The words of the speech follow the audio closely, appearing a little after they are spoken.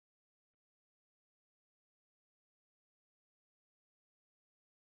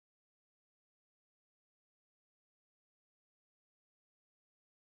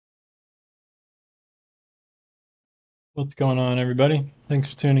What's going on, everybody?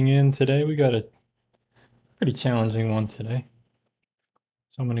 Thanks for tuning in today. We got a pretty challenging one today.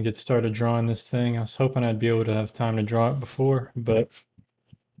 So I'm going to get started drawing this thing. I was hoping I'd be able to have time to draw it before, but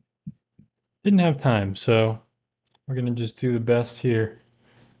didn't have time. So we're going to just do the best here.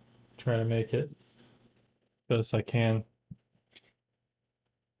 Try to make it best I can.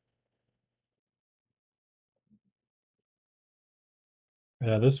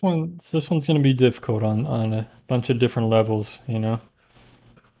 Yeah, this one's going to be difficult on a bunch of different levels, you know.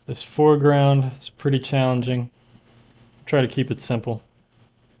 This foreground is pretty challenging. Try to keep it simple,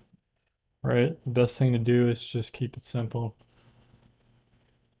 right? The best thing to do is just keep it simple.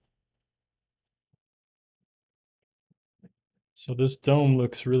 So this dome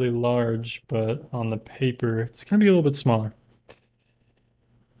looks really large, but on the paper, it's gonna be a little bit smaller.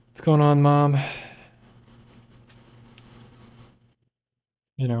 What's going on, Mom?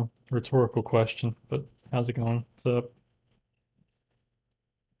 You know, rhetorical question, but how's it going? What's up?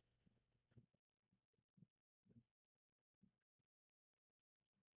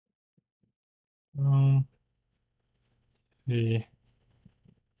 Um, the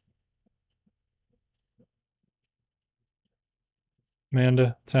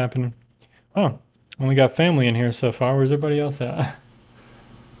Amanda, what's happening? Oh, only got family in here so far. Where's everybody else at?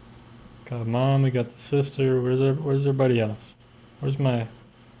 Got Mom, we got the sister. Where's everybody else? Where's my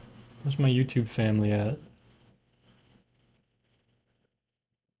where's my YouTube family at?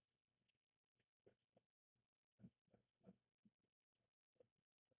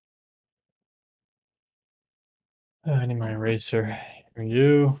 I need my eraser. Here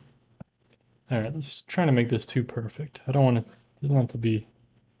you. All right, let's try to make this too perfect. I don't want it. It doesn't have to be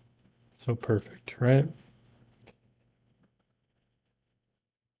so perfect, right?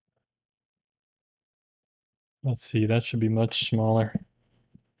 Let's see, that should be much smaller.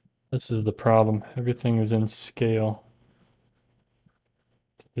 This is the problem. Everything is in scale.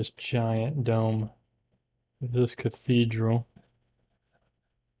 This giant dome, this cathedral.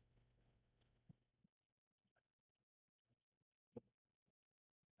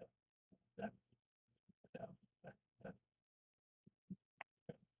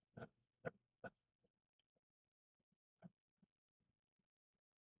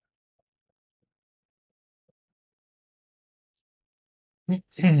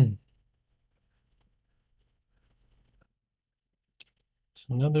 There's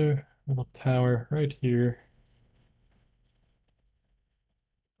another little tower right here.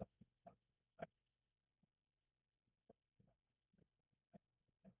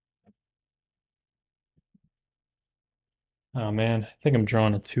 Oh man, I think I'm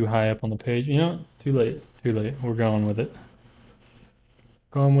drawing it too high up on the page. You know, too late, too late. We're going with it.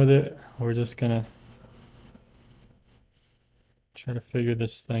 Going with it. We're just gonna try to figure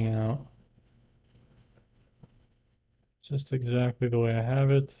this thing out. Just exactly the way I have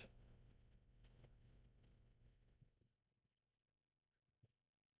it.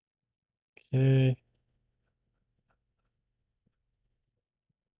 Okay.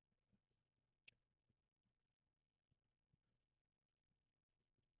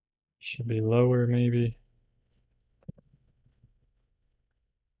 Should be lower maybe.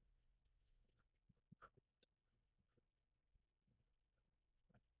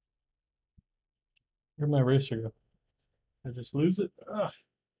 Where'd my eraser go? Did I just lose it? Ugh,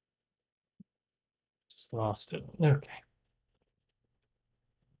 just lost it. Okay.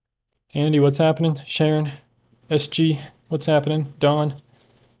 Andy, what's happening? Sharon, SG, what's happening? Dawn,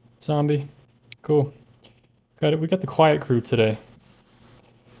 Zombie, cool. Got it. We got the quiet crew today.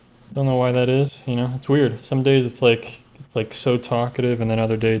 Don't know why that is. You know, it's weird. Some days it's like so talkative, and then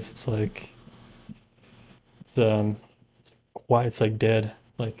other days it's quiet. It's like dead.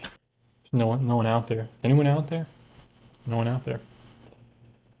 Like no one out there. Anyone out there? No one out there.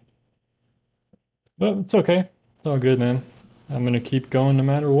 But it's okay. It's all good, man. I'm gonna keep going no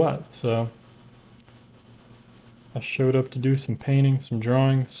matter what. So I showed up to do some painting, some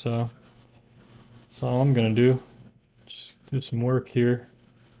drawing. So that's all I'm gonna do. Just do some work here.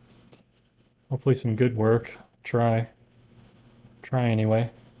 Hopefully some good work. Try. Try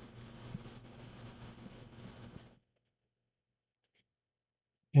anyway.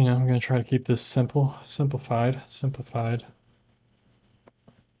 You know, I'm gonna try to keep this simple, simplified.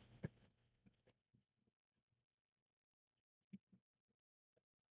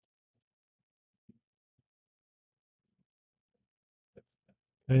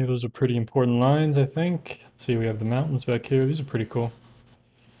 Okay, those are pretty important lines, I think. Let's see, we have the mountains back here. These are pretty cool.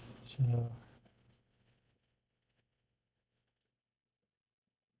 So,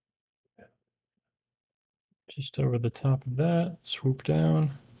 just over the top of that, swoop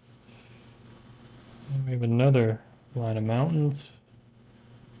down. And we have another line of mountains.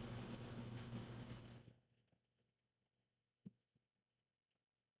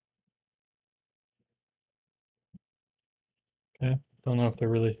 Okay, don't know if they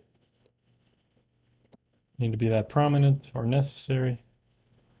really need to be that prominent or necessary.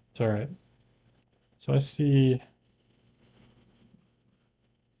 It's all right. So I see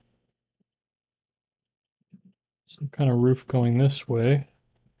some kind of roof going this way,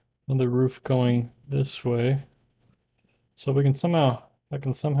 another roof going this way. So we can somehow, I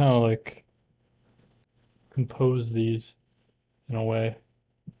can somehow like compose these in a way.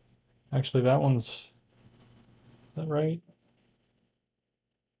 Actually, that one's, is that right?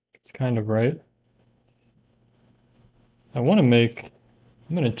 It's kind of right. I want to make,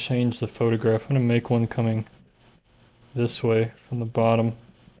 I'm going to change the photograph. I'm going to make one coming this way from the bottom,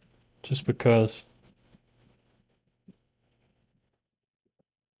 just because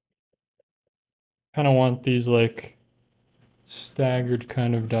I kind of want these like staggered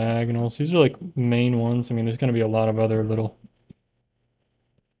kind of diagonals. These are like main ones. I mean, there's going to be a lot of other little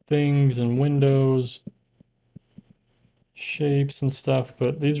things and windows, shapes and stuff,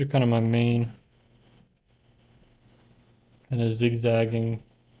 but these are kind of my main kind of zigzagging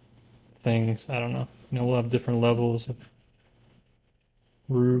things. I don't know. You know, we'll have different levels of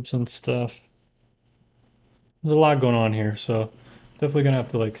roofs and stuff. There's a lot going on here, so definitely gonna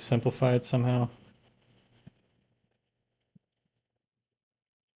have to like simplify it somehow.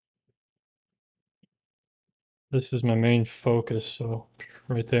 This is my main focus, so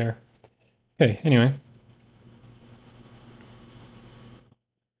right there. Okay, anyway.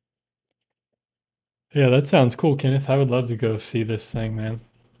 Yeah, that sounds cool, Kenneth. I would love to go see this thing, man.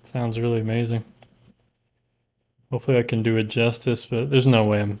 Sounds really amazing. Hopefully I can do it justice, but there's no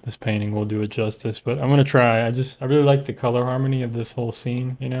way this painting will do it justice, but I'm gonna try. I really like the color harmony of this whole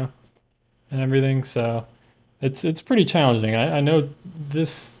scene, you know, and everything, so it's pretty challenging. I know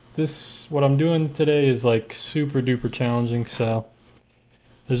this what I'm doing today is like super duper challenging, so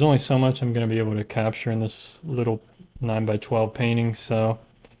there's only so much I'm gonna be able to capture in this little 9 by 12 painting, so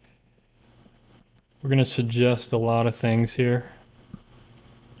we're gonna suggest a lot of things here.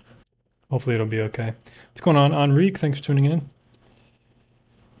 Hopefully it'll be okay. What's going on, Enrique? Thanks for tuning in.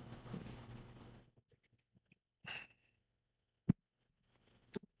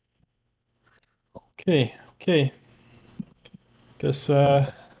 Okay, okay. Guess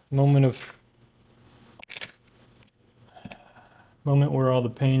moment of moment where all the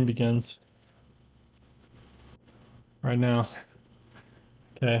pain begins. Right now.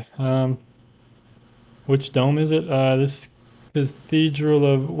 Okay. Which dome is it? This Cathedral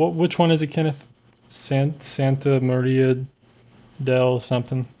of which one is it, Kenneth? Santa Maria del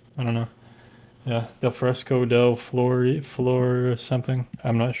something. I don't know. Yeah, del Fresco del Flor something.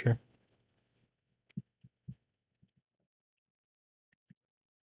 I'm not sure.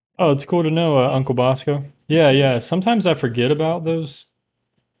 Oh, it's cool to know, Uncle Bosco. Yeah, yeah. Sometimes I forget about those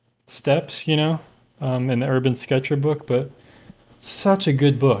steps, you know, in the Urban Sketcher book, but it's such a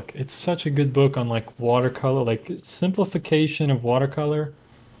good book. It's such a good book on like watercolor, like simplification of watercolor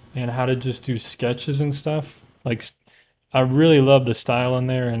and how to just do sketches and stuff. Like I really love the style in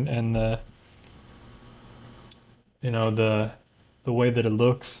there and the you know the way that it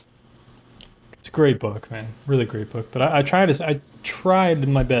looks. It's a great book, man. Really great book. But I tried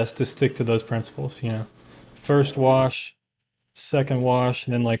my best to stick to those principles, you know. First wash, second wash,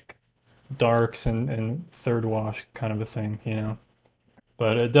 and then like darks and third wash kind of a thing, you know.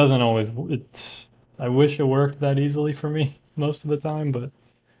 But it doesn't always I wish it worked that easily for me most of the time, but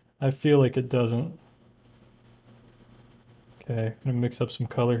I feel like it doesn't. Okay, I'm gonna mix up some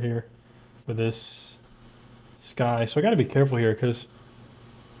color here for this sky. So I gotta be careful here because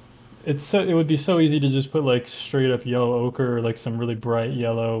it would be so easy to just put like straight up yellow ochre or like some really bright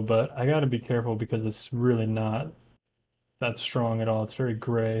yellow, but I gotta be careful because it's really not that strong at all. It's very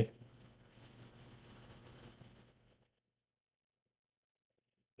gray.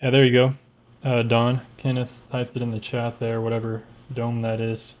 Yeah, there you go. Don, Kenneth typed it in the chat there, whatever dome that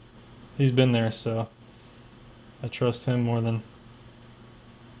is. He's been there, so I trust him more than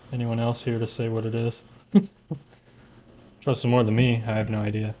anyone else here to say what it is. Trust him more than me. I have no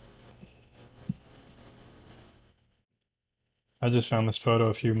idea. I just found this photo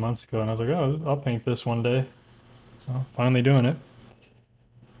a few months ago and I was like, oh, I'll paint this one day. So finally doing it.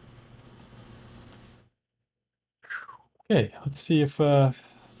 Okay, let's see if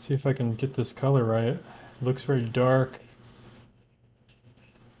I can get this color right. It looks very dark.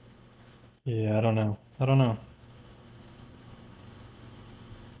 Yeah, I don't know. I don't know.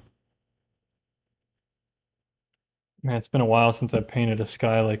 Man, it's been a while since I painted a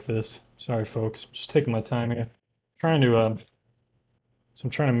sky like this. Sorry, folks. Just taking my time here. Trying to so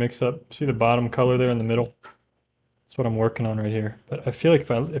I'm trying to mix up. See the bottom color there in the middle? That's what I'm working on right here. But I feel like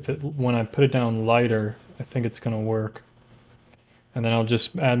when I put it down lighter, I think it's gonna work. And then I'll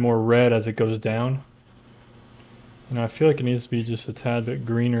just add more red as it goes down. I feel like it needs to be just a tad bit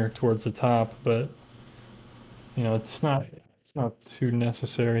greener towards the top, but it's not too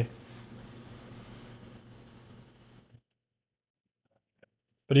necessary.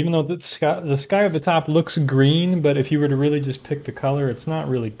 But even though the sky at the top looks green, but if you were to really just pick the color, it's not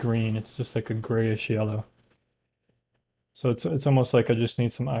really green. It's just like a grayish yellow. So it's almost like I just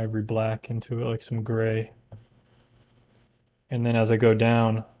need some ivory black into it, like some gray. And then as I go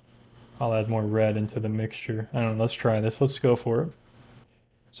down, I'll add more red into the mixture. I don't know, let's try this. Let's go for it.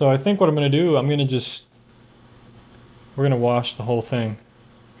 So I think what I'm going to do, we're going to wash the whole thing.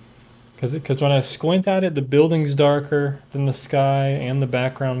 Because when I squint at it, the building's darker than the sky and the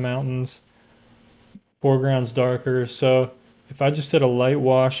background mountains. Foreground's darker. So if I just did a light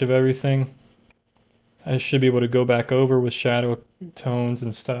wash of everything, I should be able to go back over with shadow tones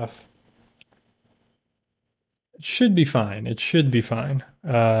and stuff. It should be fine. It should be fine.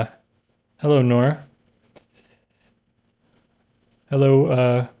 Hello, Nora.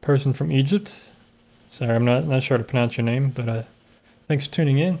 Hello, person from Egypt. Sorry, I'm not sure how to pronounce your name, but thanks for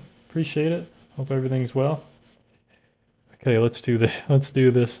tuning in. Appreciate it. Hope everything's well. Okay, let's do this. Let's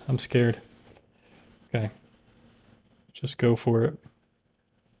do this. I'm scared. Okay, just go for it.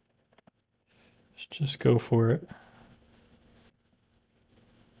 Just go for it.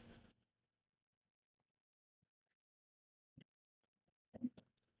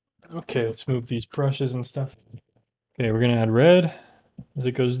 Okay, let's move these brushes and stuff. Okay, we're gonna add red as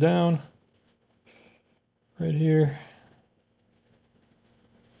it goes down. Right here.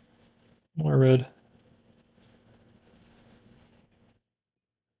 More red.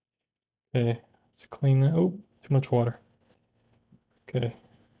 Okay, let's clean that. Oh, too much water. Okay.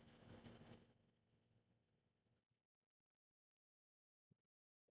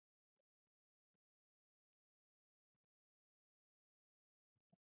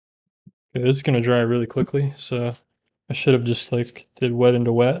 Okay, this is gonna dry really quickly, so I should have just like did wet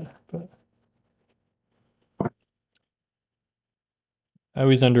into wet, but I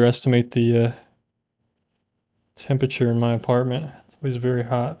always underestimate the temperature in my apartment. It's always very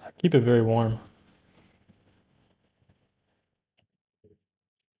hot. I keep it very warm.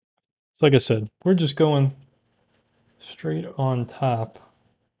 So like I said, we're just going straight on top.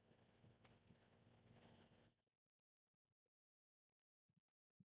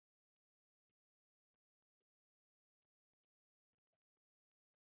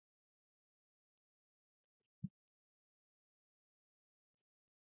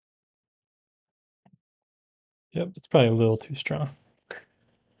 Yep, it's probably a little too strong.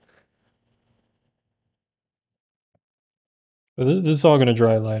 But this is all gonna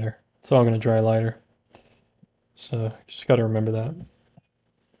dry lighter. It's all gonna dry lighter. So just gotta remember that.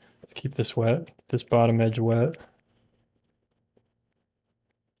 Let's keep this wet, this bottom edge wet.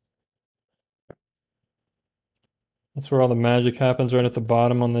 That's where all the magic happens, right at the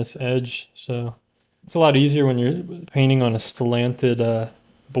bottom on this edge. So it's a lot easier when you're painting on a slanted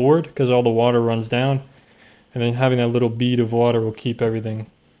board because all the water runs down. And then having that little bead of water will keep everything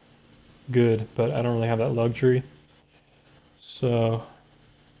good, but I don't really have that luxury. So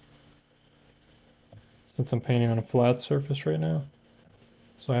since I'm painting on a flat surface right now,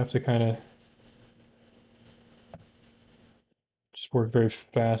 so I have to kind of just work very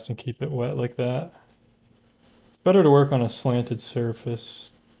fast and keep it wet like that. It's better to work on a slanted surface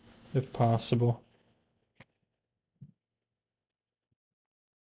if possible.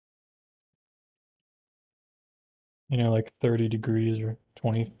 Like 30 degrees or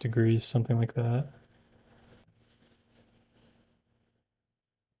 20 degrees, something like that.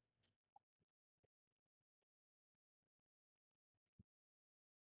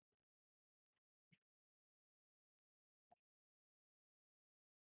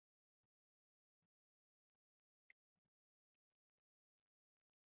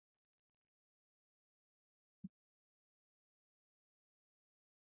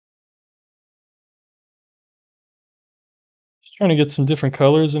 Just trying to get some different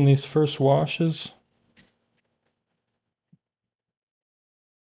colors in these first washes.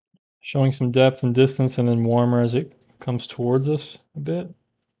 Showing some depth and distance and then warmer as it comes towards us a bit,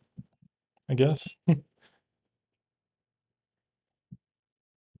 I guess.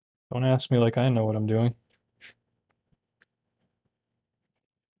 Don't ask me like I know what I'm doing.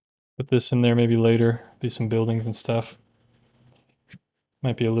 Put this in there maybe later, do some buildings and stuff.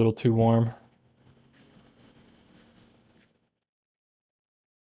 Might be a little too warm.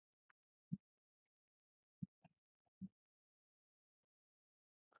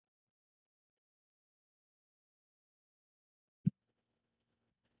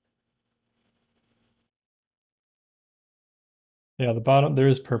 Yeah, the bottom, there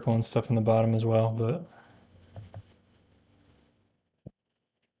is purple and stuff in the bottom as well, but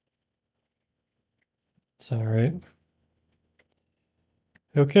it's all right.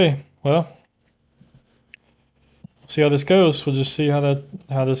 Okay, well, see how this goes. We'll just see how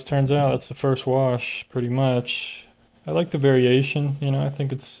this turns out. That's the first wash, pretty much. I like the variation, you know, I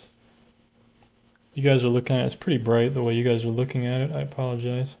think it's you guys are looking at it, it's pretty bright the way you guys are looking at it. I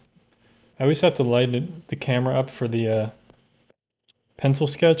apologize. I always have to light the camera up for the pencil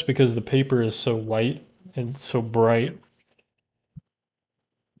sketch because the paper is so white and so bright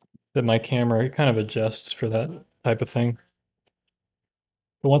that my camera kind of adjusts for that type of thing.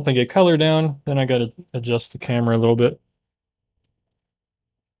 But once I get color down, then I got to adjust the camera a little bit.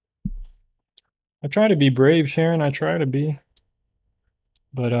 I try to be brave, Sharon. I try to be,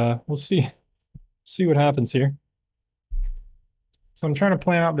 but we'll see what happens here. So I'm trying to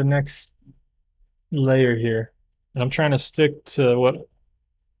plan out the next layer here, and I'm trying to stick to what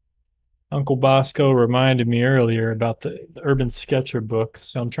Uncle Bosco reminded me earlier about the Urban Sketcher book.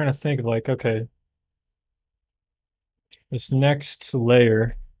 So I'm trying to think of like, okay, this next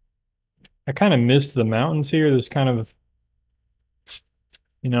layer, I kind of missed the mountains here. There's kind of,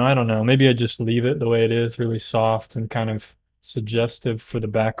 you know, I don't know. Maybe I just leave it the way it is, really soft and kind of suggestive for the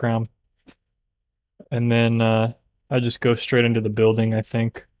background. And then I just go straight into the building, I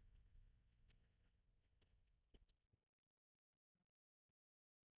think.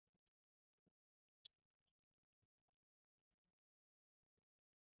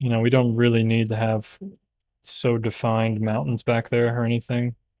 You know, we don't really need to have so defined mountains back there or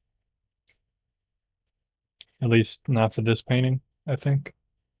anything. At least not for this painting, I think.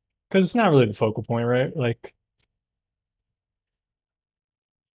 Because it's not really the focal point, right? Like,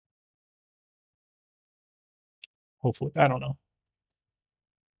 hopefully, I don't know.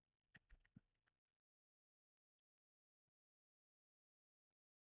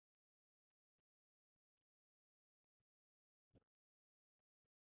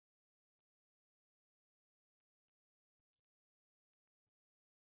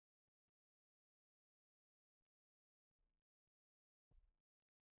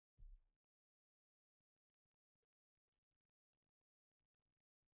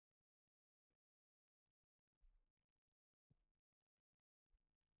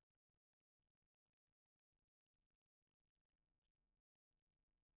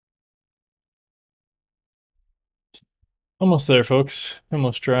 Almost there, folks.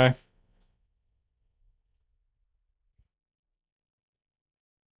 Almost dry.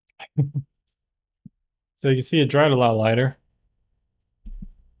 So you can see it dried a lot lighter,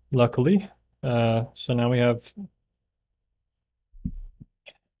 luckily. So now we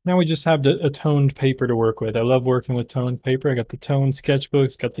just have a toned paper to work with. I love working with toned paper. I got the toned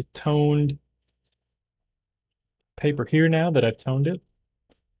sketchbooks, got the toned paper here now that I've toned it.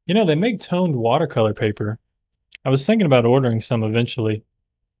 You know, they make toned watercolor paper. I was thinking about ordering some eventually.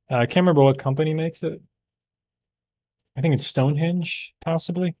 I can't remember what company makes it. I think it's Stonehenge,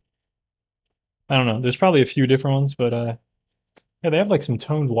 possibly. I don't know. There's probably a few different ones, but yeah, they have like some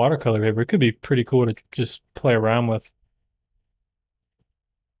toned watercolor paper. It could be pretty cool to just play around with.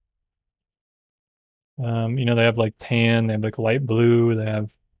 You know, they have like tan, they have like light blue, they have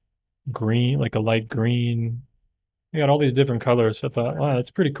green, like a light green. They got all these different colors. So I thought, wow,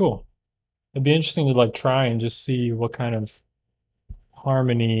 that's pretty cool. It'd be interesting to like try and just see what kind of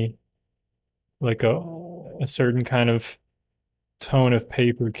harmony, like a certain kind of tone of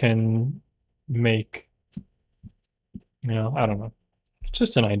paper can make. You know, I don't know. It's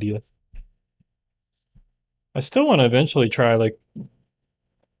just an idea. I still want to eventually try like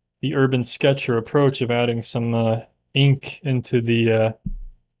the urban sketcher approach of adding some ink into the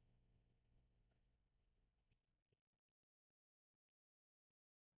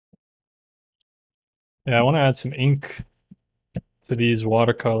yeah, I want to add some ink to these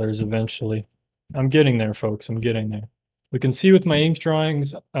watercolors eventually. I'm getting there, folks. I'm getting there. We can see with my ink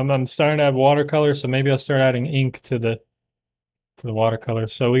drawings, I'm starting to add watercolor, so maybe I'll start adding ink to the watercolor.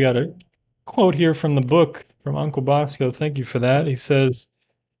 So we got a quote here from the book from Uncle Bosco. Thank you for that. He says,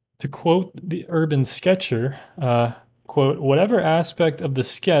 to quote the urban sketcher, quote, whatever aspect of the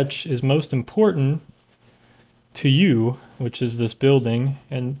sketch is most important to you, which is this building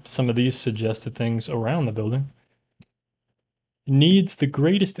and some of these suggested things around the building, needs the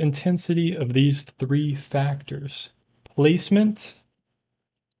greatest intensity of these three factors. Placement,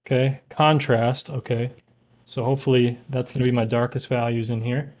 okay, contrast, okay. So hopefully that's going to be my darkest values in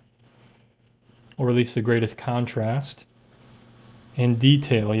here, or at least the greatest contrast. And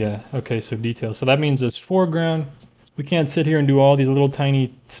detail, yeah. Okay, so detail. So that means this foreground, we can't sit here and do all these little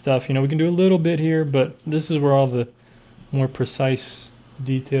tiny stuff. You know, we can do a little bit here, but this is where all the more precise,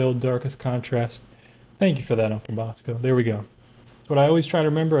 detailed, darkest contrast. Thank you for that, Uncle Bosco. There we go. That's what I always try to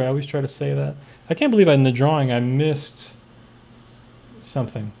remember. I always try to say that. I can't believe in the drawing I missed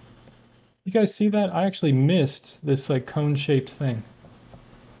something. You guys see that? I actually missed this like cone-shaped thing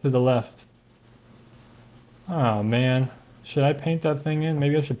to the left. Oh man. Should I paint that thing in?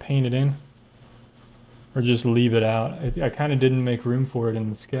 Maybe I should paint it in. Or just leave it out. I kind of didn't make room for it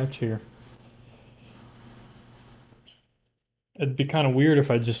in the sketch here. It'd be kind of weird if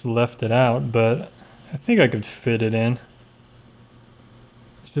I just left it out, but I think I could fit it in.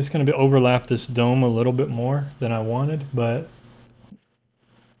 It's just going to be overlap this dome a little bit more than I wanted, but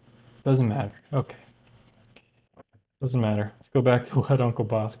doesn't matter. Okay. Doesn't matter. Let's go back to what Uncle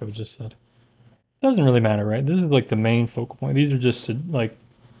Bosco just said. Doesn't really matter, right? This is like the main focal point. These are just like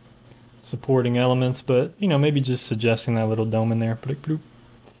supporting elements, but you know, maybe just suggesting that little dome in there. It'd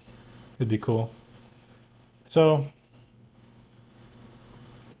be cool. So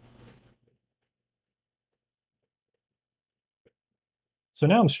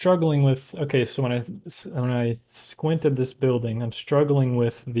now I'm struggling with, okay, so when I squinted this building, I'm struggling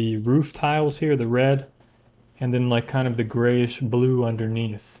with the roof tiles here, the red, and then like kind of the grayish blue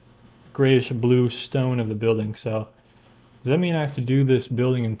underneath. Grayish blue stone of the building. So does that mean I have to do this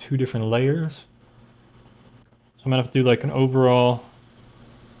building in 2 different layers? So I'm gonna have to do like an overall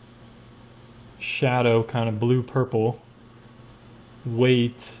shadow kind of blue purple,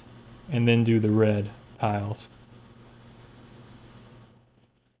 weight, and then do the red tiles.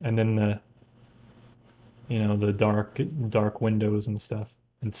 And then the, you know, the dark windows and stuff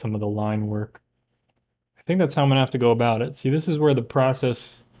and some of the line work. I think that's how I'm gonna have to go about it. See, this is where the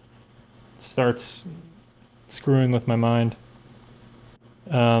process starts screwing with my mind.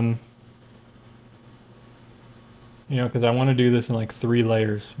 You know, because I want to do this in like 3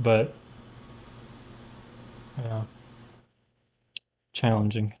 layers, but yeah,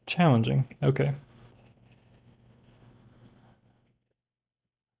 challenging. Okay.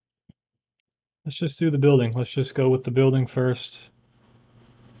 Let's just do the building. Let's just go with the building first.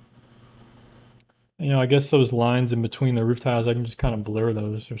 You know, I guess those lines in between the roof tiles, I can just kind of blur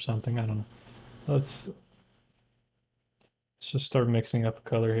those or something. I don't know. Let's just start mixing up a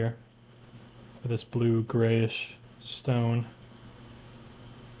color here for this blue grayish stone.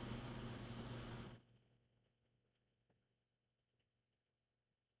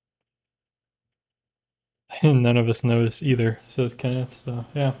 And none of us noticed either, says Kenneth. So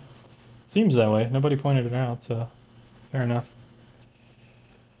yeah, seems that way. Nobody pointed it out, so fair enough.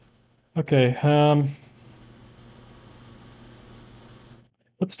 Okay,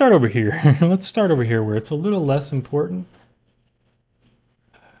 let's start over here. Let's start over here where it's a little less important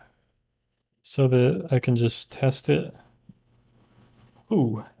so that I can just test it.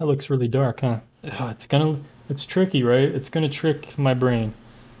 Ooh, that looks really dark, huh? Ugh, it's tricky, right? It's gonna trick my brain.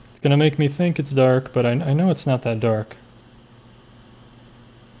 It's gonna make me think it's dark, but I know it's not that dark.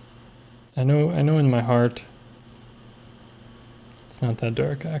 I know in my heart it's not that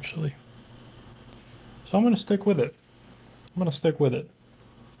dark, actually. So I'm gonna stick with it. I'm gonna stick with it.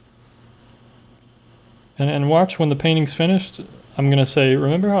 And watch when the painting's finished, I'm gonna say,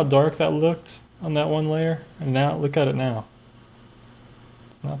 remember how dark that looked on that one layer? And now, look at it now.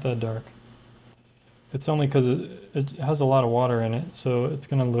 It's not that dark. It's only because it has a lot of water in it, so it's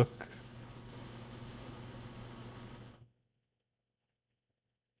gonna look...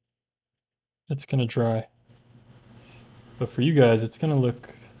 It's gonna dry. But for you guys, it's gonna look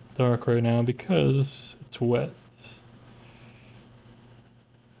dark right now because it's wet.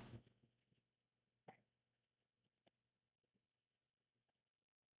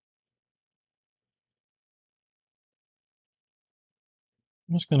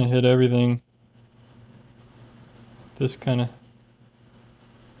 I'm just gonna hit everything. This kind of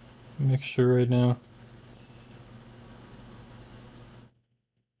mixture right now.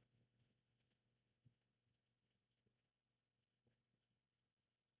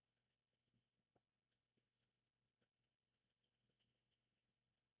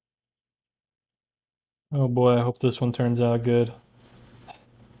 Oh boy, I hope this one turns out good.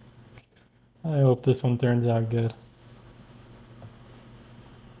 I hope this one turns out good.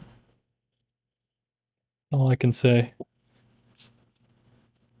 All I can say.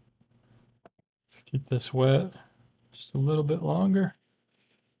 Let's keep this wet just a little bit longer.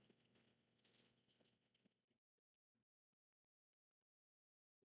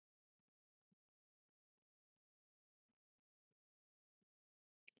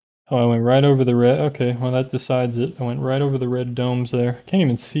 Oh, I went right over the red. Okay, well that decides it. I went right over the red domes there. Can't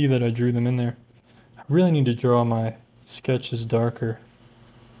even see that I drew them in there. I really need to draw my sketches darker.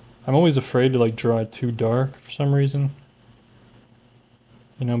 I'm always afraid to like draw it too dark for some reason.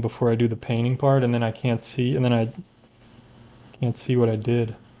 you know, before I do the painting part, and then I can't see, and then I can't see what I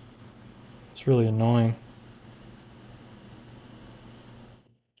did. It's really annoying.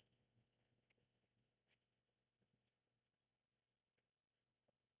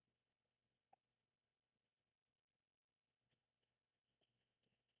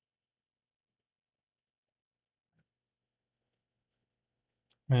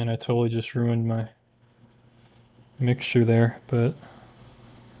 Man, I totally just ruined my mixture there, but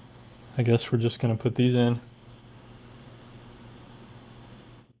I guess we're just gonna put these in.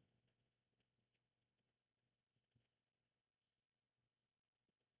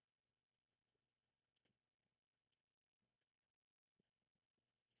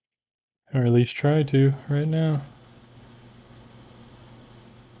 Or at least try to right now.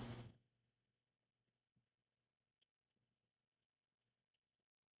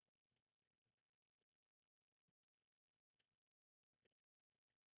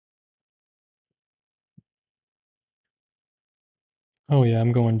 Oh yeah,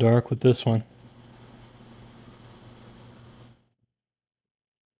 I'm going dark with this one.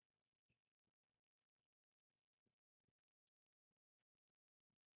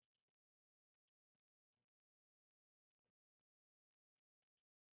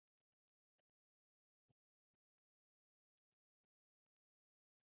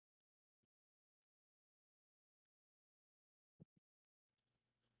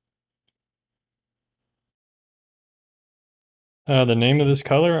 The name of this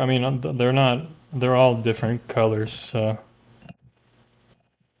color, I mean, they're not, they're all different colors, so.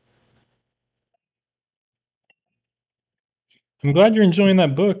 I'm glad you're enjoying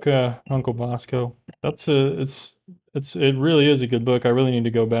that book, Uncle Bosco. That's it really is a good book. I really need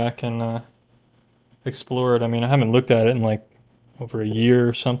to go back and explore it. I mean, I haven't looked at it in like over a year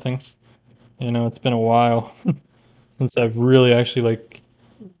or something. You know, it's been a while since I've really actually like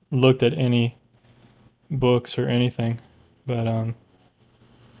looked at any books or anything. But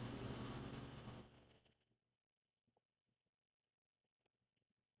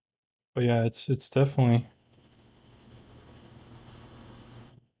but yeah, it's definitely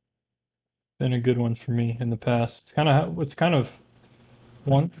been a good one for me in the past. It's kind of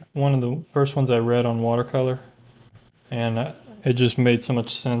one of the first ones I read on watercolor, and it just made so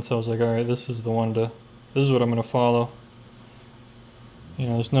much sense. I was like, all right, this is the one to, this is what I'm gonna follow. You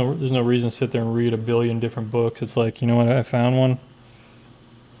know, there's no reason to sit there and read a billion different books. It's like, you know what, I found one.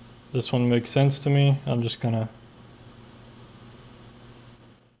 This one makes sense to me. I'm just gonna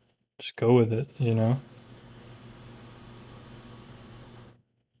just go with it, you know?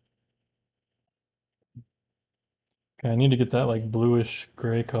 Okay, I need to get that like bluish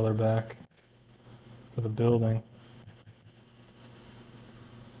gray color back for the building.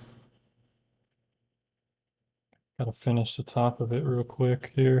 Gotta finish the top of it real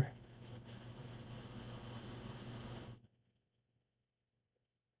quick here.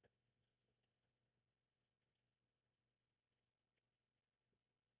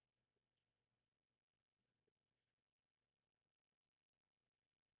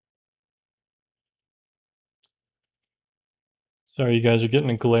 Sorry, you guys are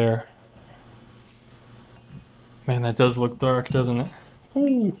getting a glare. Man, that does look dark, doesn't it?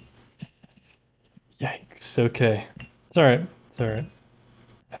 Ooh, yikes. Okay. It's alright. It's alright.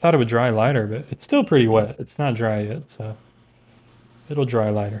 I thought it would dry lighter, but it's still pretty wet. It's not dry yet, so it'll dry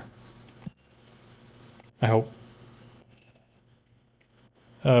lighter. I hope.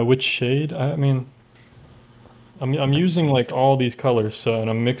 Which shade? I mean, I'm using like all these colors, so and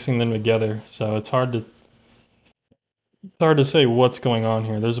I'm mixing them together, so it's hard to say what's going on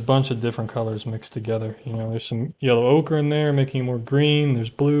here. There's a bunch of different colors mixed together. You know, there's some yellow ochre in there, making it more green. There's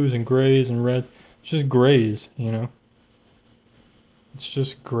blues and grays and reds. It's just grays, you know. It's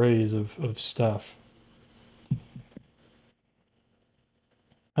just grays of stuff.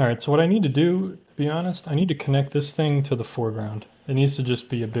 All right, so what I need to do, to be honest, I need to connect this thing to the foreground. It needs to just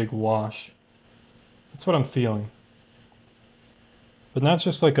be a big wash. That's what I'm feeling. But not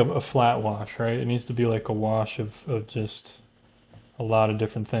just like a flat wash, right? It needs to be like a wash of just a lot of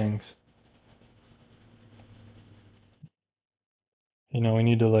different things. You know, we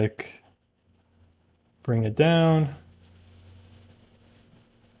need to like bring it down,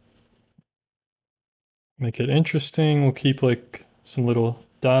 make it interesting. We'll keep like some little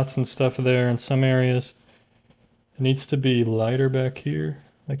dots and stuff there in some areas. It needs to be lighter back here,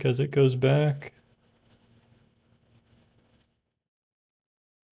 like as it goes back.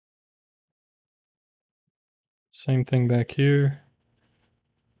 Same thing back here.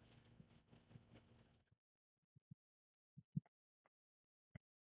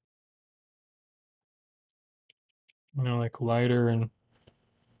 You know, like lighter and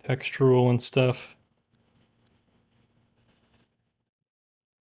textural and stuff.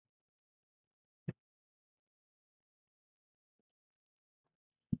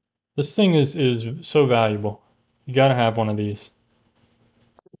 This thing is so valuable. You gotta have one of these.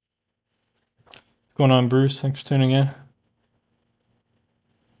 What's going on, Bruce? Thanks for tuning in.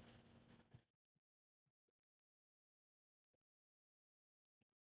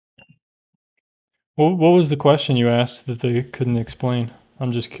 What was the question you asked that they couldn't explain?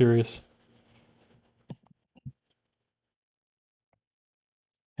 I'm just curious.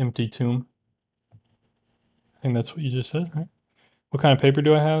 Empty tomb. I think that's what you just said, right? What kind of paper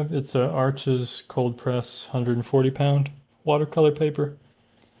do I have? It's a Arches cold press 140 pound watercolor paper.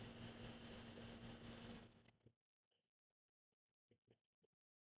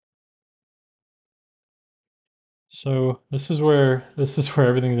 So this is where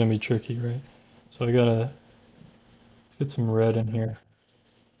everything's gonna be tricky, right? So I gotta let's get some red in here.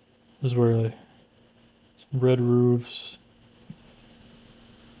 This is where like, some red roofs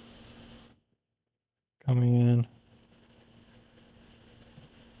coming in.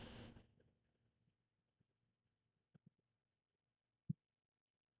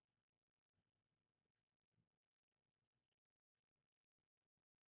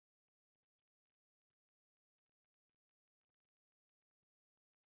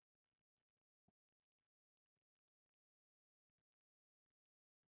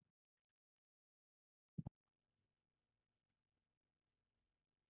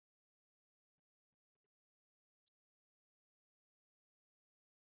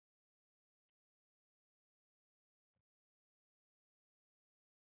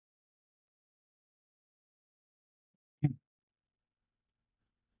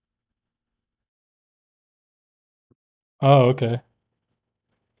 Oh, okay.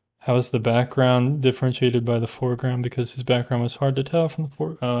 How is the background differentiated by the foreground? Because his background was hard to tell from the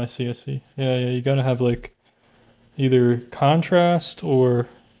fore. Oh, I see, I see. Yeah, yeah, you gotta have like either contrast, color,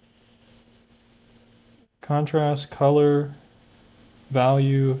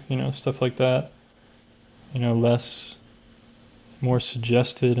 value, stuff like that. Less, more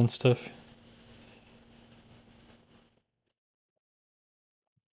suggested and stuff.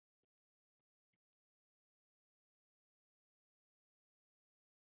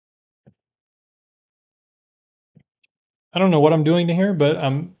 I don't know what I'm doing to here, but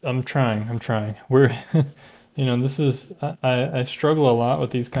I'm trying. I'm trying. We're, this is I struggle a lot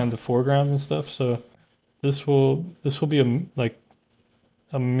with these kinds of foregrounds and stuff. So this will be like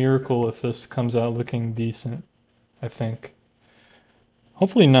a miracle if this comes out looking decent. I think.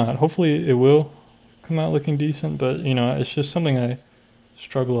 Hopefully not. Hopefully it will come out looking decent, but it's just something I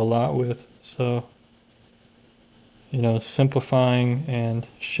struggle a lot with. So simplifying and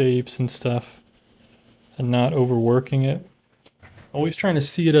shapes and stuff, and not overworking it. Always trying to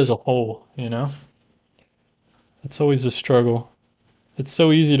see it as a whole. It's always a struggle. It's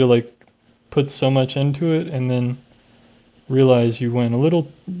so easy to like put so much into it and then realize you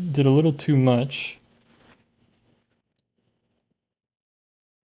did a little too much.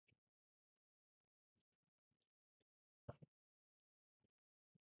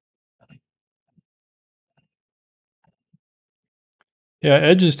 Yeah,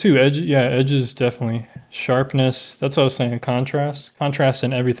 edges too. Edges definitely. Sharpness. That's what I was saying. Contrast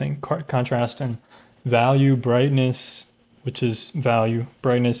in everything. Contrast in value, brightness, which is value,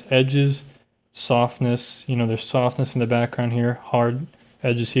 brightness, edges, softness. There's softness in the background here, hard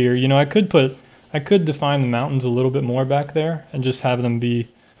edges here. I could define the mountains a little bit more back there and just have them be,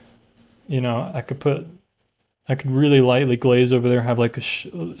 I could really lightly glaze over there, have like a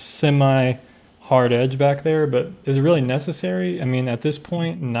semi hard edge back there, but is it really necessary? I mean, at this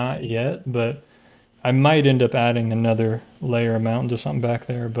point, not yet, but I might end up adding another layer of mountains or something back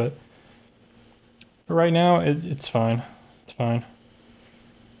there, but for right now, it's fine. It's fine.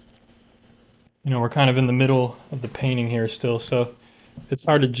 We're kind of in the middle of the painting here still, so it's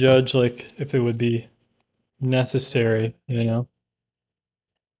hard to judge like if it would be necessary. Let's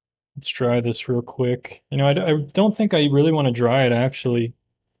dry this real quick. I don't think I really want to dry it actually.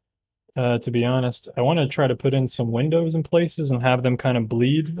 To be honest, I want to try to put in some windows in places and have them kind of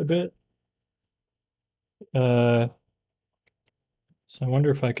bleed a bit. Uh, so I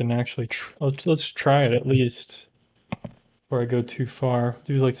wonder if I can actually let's try it at least before I go too far.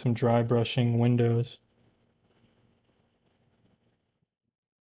 Do like some dry brushing windows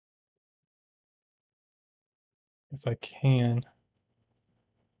if I can.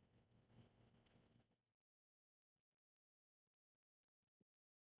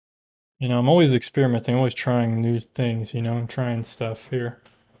 I'm always experimenting, always trying new things. I'm trying stuff here.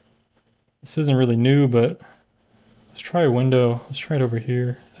 This isn't really new, but let's try a window. Let's try it over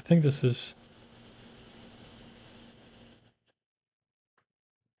here. think this is,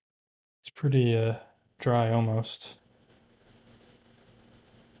 it's pretty dry almost.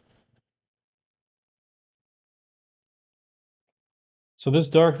 So this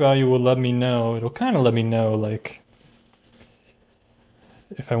dark value will let me know, it'll kind of let me know like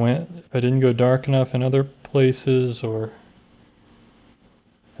if I didn't go dark enough in other places or,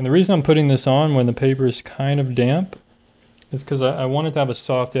 and the reason I'm putting this on when the paper is kind of damp is because I want it to have a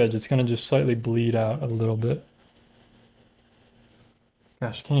soft edge. It's going to just slightly bleed out a little bit.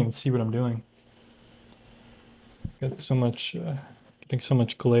 Gosh, I can't even see what I'm doing. Got so much, getting so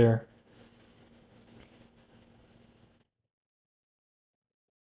much glare.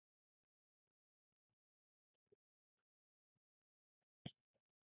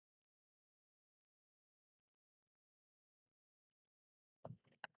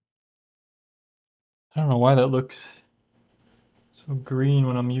 I don't know why that looks so green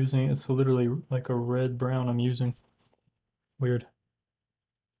when I'm using it. It's literally like a red brown I'm using. Weird.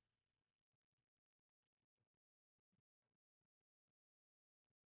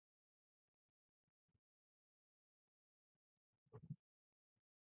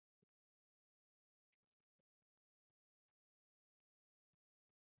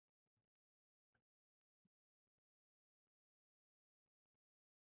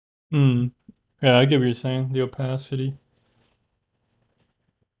 Hmm. Yeah, I get what you're saying. The opacity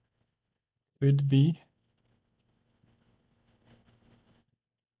could be.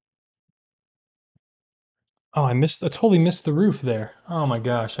 Oh, I totally missed the roof there. Oh my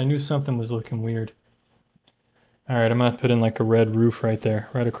gosh, I knew something was looking weird. All right, I'm gonna put in like a red roof right there,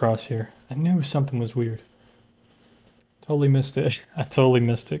 right across here. I knew something was weird. Totally missed it. I totally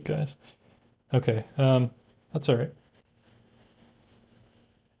missed it, guys. Okay, that's all right.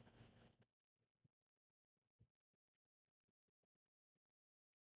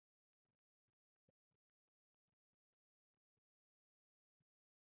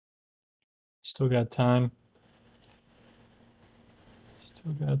 Still got time.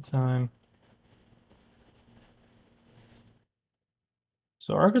 Still got time.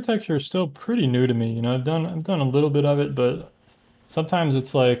 So architecture is still pretty new to me. You know, I've done a little bit of it, but sometimes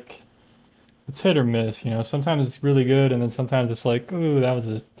it's like it's hit or miss. You know, sometimes it's really good, and then sometimes it's like, ooh, that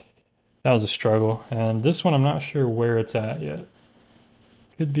was a struggle. And this one, I'm not sure where it's at yet.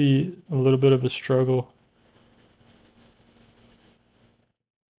 Could be a little bit of a struggle.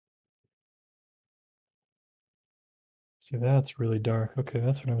 See, that's really dark. Okay,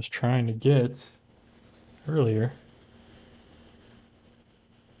 that's what I was trying to get earlier.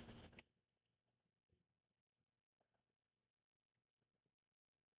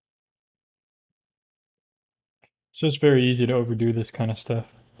 It's just very easy to overdo this kind of stuff.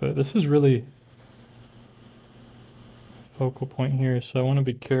 But this is really focal point here, so I want to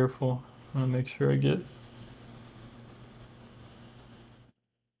be careful. I want to make sure I get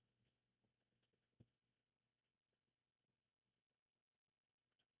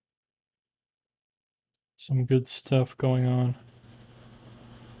some good stuff going on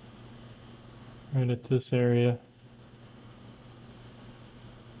right at this area.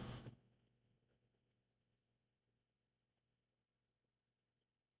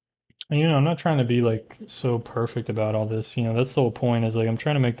 And you know, I'm not trying to be like so perfect about all this. You know, that's the whole point is like I'm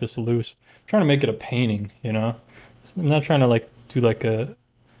trying to make this loose. I'm trying to make it a painting, you know? I'm not trying to like do like a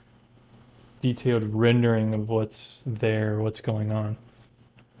detailed rendering of what's there, what's going on.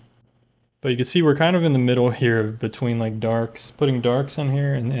 But you can see we're kind of in the middle here between like darks, putting darks in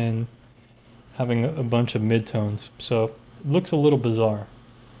here and having a bunch of midtones. So it looks a little bizarre.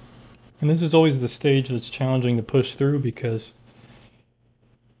 And this is always the stage that's challenging to push through because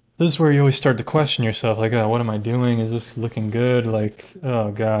this is where you always start to question yourself, like, oh, what am I doing? Is this looking good? Like, oh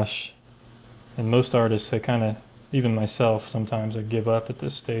gosh. And most artists, they kind of, even myself, sometimes I give up at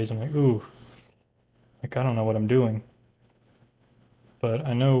this stage. I'm like, ooh, like I don't know what I'm doing. But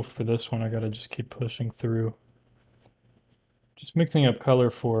I know for this one, I gotta just keep pushing through. Just mixing up color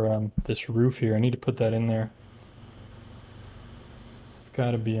for this roof here. I need to put that in there. It's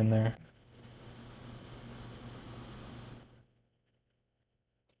gotta be in there.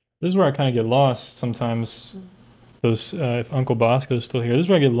 This is where I kind of get lost sometimes. Those, if Uncle Bosco's still here, this is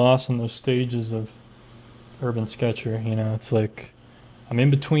where I get lost in those stages of Urban Sketcher. You know, it's like I'm in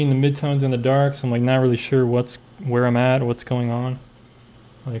between the midtones and the darks. I'm like not really sure where I'm at, what's going on.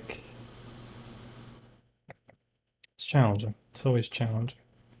 Like it's challenging. It's always challenging.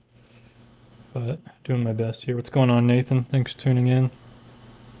 But doing my best here. What's going on, Nathan? Thanks for tuning in.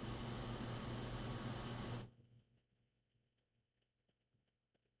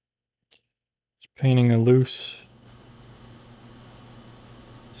 Just painting a loose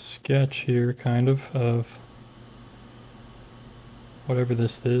sketch here, kind of whatever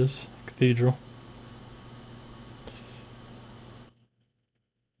this is, Cathedral.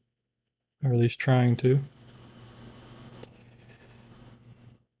 Or at least trying to.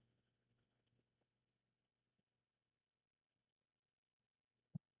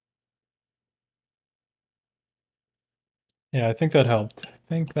 Yeah, I think that helped. I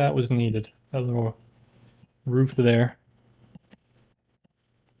think that was needed. That little roof there.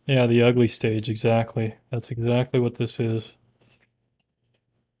 Yeah, the ugly stage, exactly. That's exactly what this is.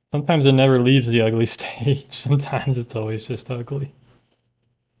 Sometimes it never leaves the ugly stage. Sometimes it's always just ugly.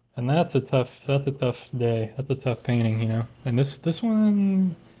 And that's a tough day. That's a tough painting, you know. And this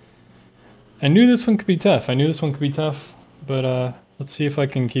one, I knew this one could be tough. I knew this one could be tough, but let's see if I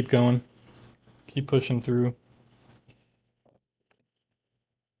can keep going. Keep pushing through.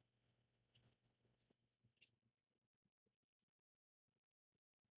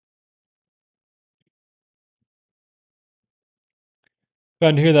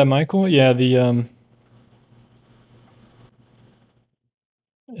 Glad to hear that, Michael. Yeah, that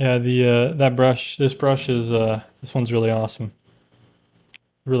brush, this brush is this one's really awesome.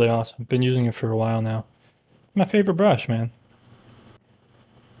 Really awesome. Been using it for a while now. My favorite brush, man.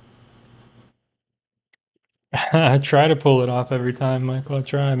 I try to pull it off every time, Michael. I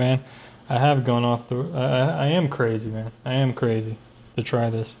try, man. I have gone off the. I am crazy, man. I am crazy to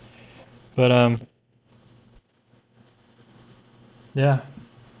try this, but yeah,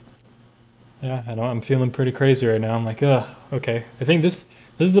 yeah. I know I'm feeling pretty crazy right now. I'm like, ugh. Okay. I think this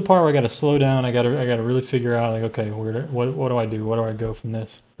is the part where I got to slow down. I gotta really figure out like, okay, what do I do? What do I go from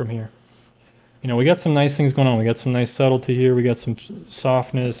here? You know, we got some nice things going on. We got some nice subtlety here. We got some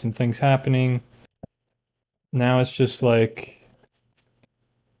softness and things happening. Now it's just like,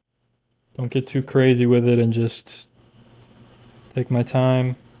 don't get too crazy with it and just take my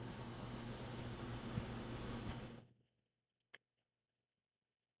time.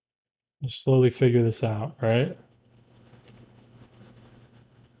 Just slowly figure this out, right?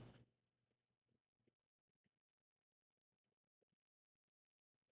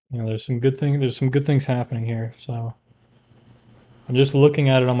 You know, there's some good things happening here. So I'm just looking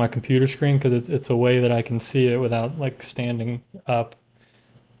at it on my computer screen because it's a way that I can see it without like standing up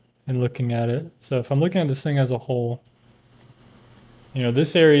and looking at it. So if I'm looking at this thing as a whole, you know,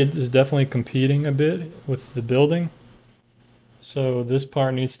 this area is definitely competing a bit with the building. So this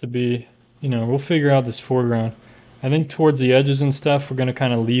part needs to be, you know, we'll figure out this foreground. I think towards the edges and stuff, we're going to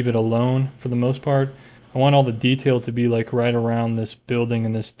kind of leave it alone for the most part. I want all the detail to be like right around this building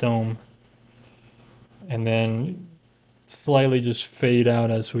and this dome. And then slightly just fade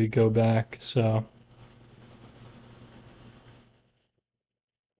out as we go back. So,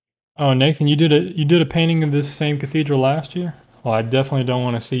 oh, Nathan, you did a painting of this same cathedral last year? Well, I definitely don't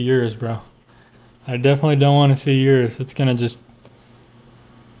want to see yours, bro. I definitely don't want to see yours. It's gonna just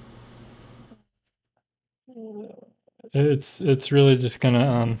it's really just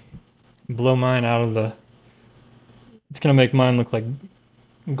gonna blow mine out of the. It's gonna make mine look like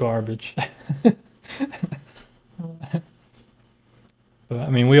garbage. But I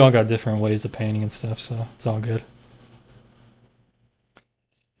mean, we all got different ways of painting and stuff, so it's all good.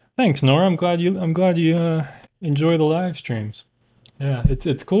 Thanks, Nora. I'm glad you enjoy the live streams. Yeah,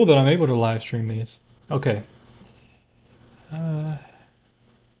 it's cool that I'm able to live stream these. Okay. Uh,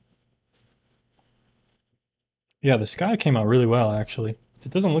 yeah, the sky came out really well actually. It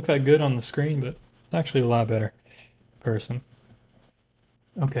doesn't look that good on the screen, but it's actually a lot better in person.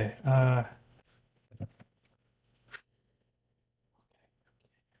 Okay. All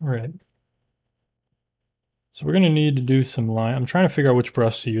right. So we're gonna need to do some line. I'm trying to figure out which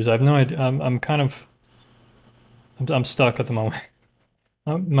brush to use. I have no idea. I'm kind of I'm stuck at the moment.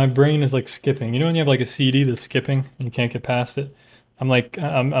 My brain is like skipping. You know when you have like a CD that's skipping and you can't get past it? I'm like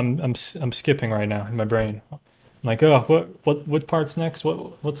I'm skipping right now in my brain. I'm like, oh, what part's next?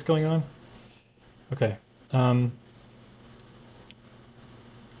 What's going on? Okay. Um,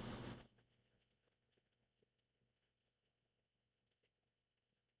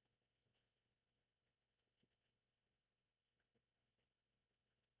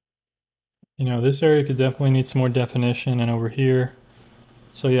 you know, this area could definitely need some more definition and over here.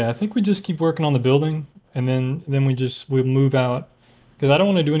 So yeah, I think we just keep working on the building and then we'll move out because I don't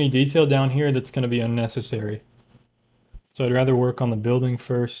want to do any detail down here that's going to be unnecessary. So I'd rather work on the building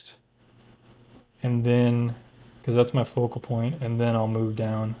first and then because that's my focal point and then I'll move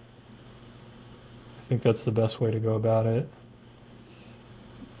down. I think that's the best way to go about it.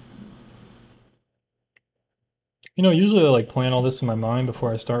 You know, usually I like plan all this in my mind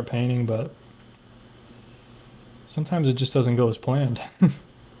before I start painting, but sometimes it just doesn't go as planned.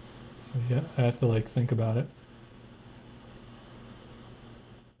 So yeah, I have to like think about it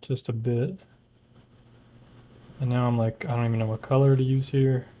just a bit. And now I'm like, I don't even know what color to use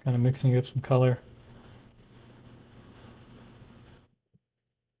here. Kind of mixing up some color.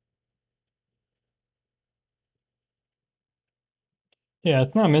 Yeah,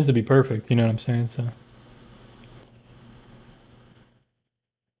 it's not meant to be perfect, you know what I'm saying? So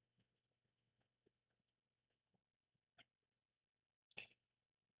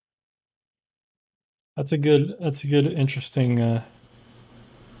that's an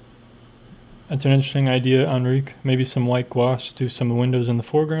interesting idea, Enrique. Maybe some white gouache to do some windows in the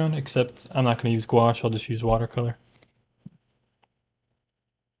foreground, except I'm not going to use gouache, I'll just use watercolor.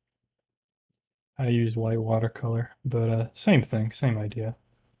 I used white watercolor, but same thing, same idea.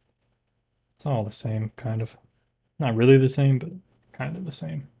 It's all the same, kind of. Not really the same, but kind of the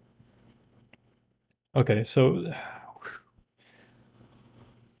same. Okay, so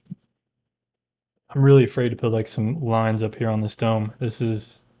I'm really afraid to put like some lines up here on this dome. This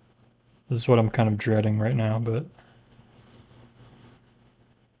is what I'm kind of dreading right now, but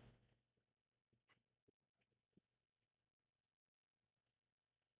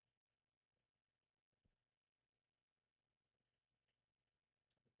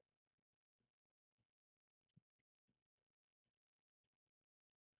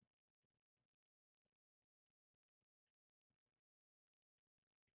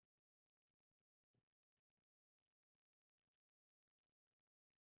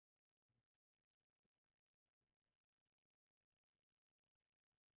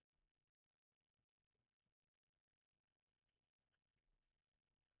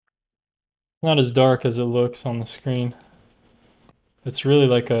not as dark as it looks on the screen. It's really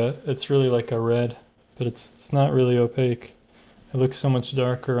like a red, but it's not really opaque. It looks so much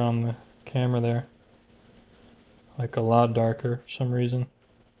darker on the camera there. Like a lot darker for some reason.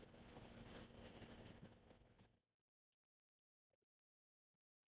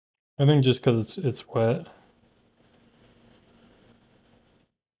 I think just because it's wet.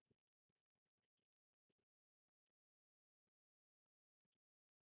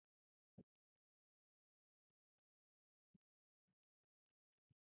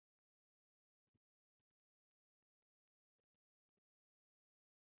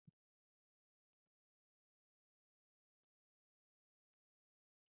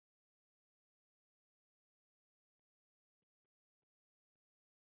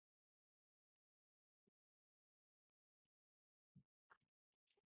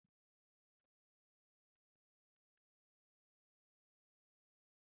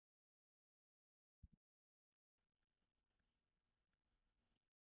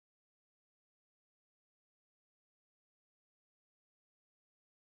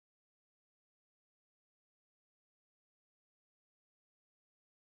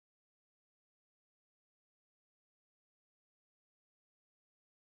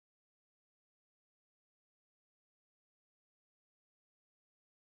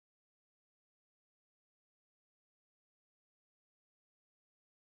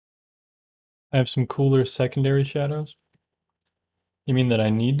 I have some cooler secondary shadows. You mean that I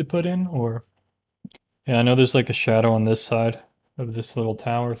need to put in, or? Yeah, I know there's like a shadow on this side of this little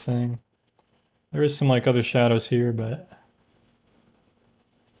tower thing. There is some like other shadows here, but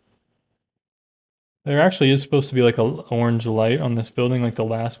there actually is supposed to be like a orange light on this building, like the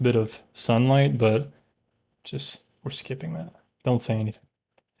last bit of sunlight, but just we're skipping that. Don't say anything.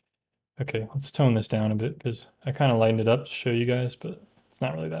 Okay, let's tone this down a bit because I kind of lightened it up to show you guys, but it's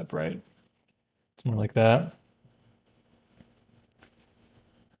not really that bright. It's more like that.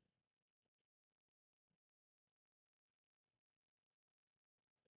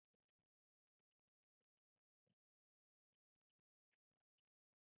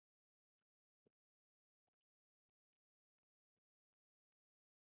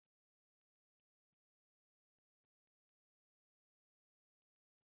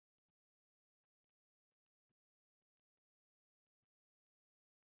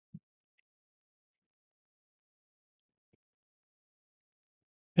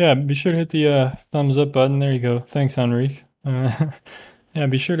 Yeah, be sure to hit the thumbs up button. There you go. Thanks, Enrique. Yeah,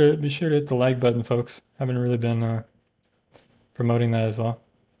 be sure to hit the like button, folks. Haven't really been promoting that as well.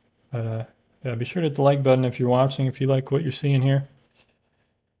 But yeah, be sure to hit the like button if you're watching, if you like what you're seeing here.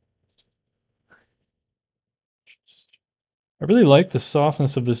 I really like the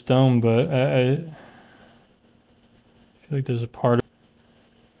softness of this dome, but I feel like there's a part of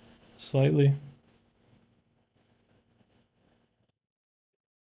slightly.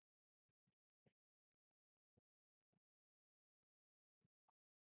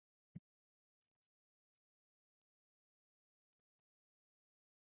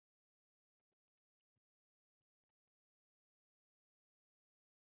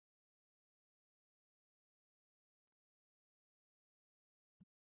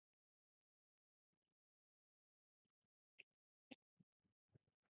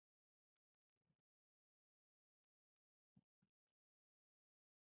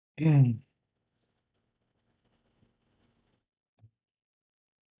 Let's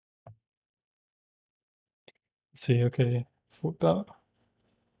see, okay. We're about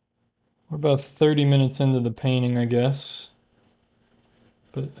we're about 30 minutes into the painting, I guess.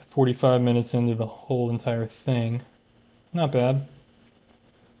 But 45 minutes into the whole entire thing. Not bad.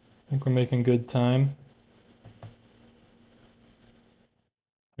 I think we're making good time.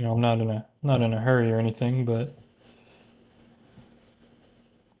 You know, I'm not in a hurry or anything, but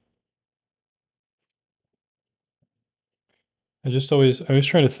I always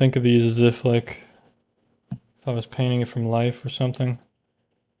try to think of these as if like if I was painting it from life or something.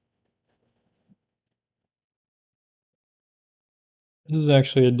 This is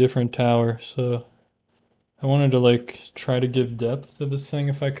actually a different tower, so I wanted to like try to give depth to this thing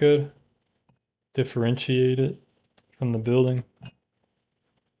if I could, differentiate it from the building.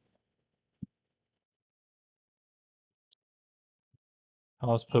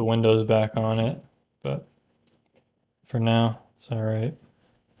 I'll just put windows back on it, but for now, it's all right.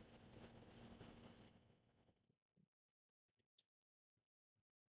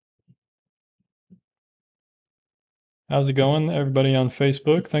 How's it going, everybody on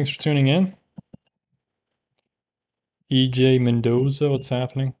Facebook? Thanks for tuning in. EJ Mendoza, what's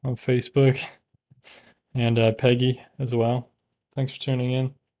happening on Facebook? And Peggy as well. Thanks for tuning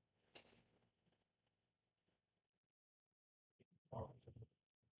in.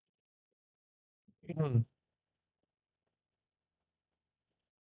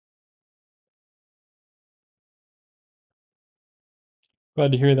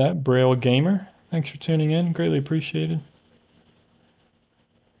 Glad to hear that, Braille Gamer. Thanks for tuning in. Greatly appreciated.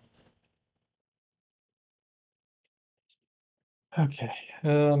 Okay.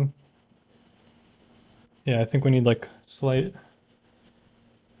 Yeah, I think we need like slight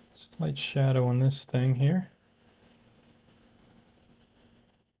shadow on this thing here.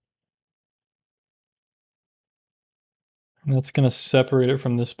 And that's gonna separate it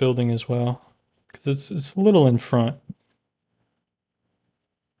from this building as well, because it's a little in front.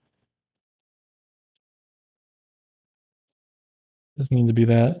 Doesn't need to be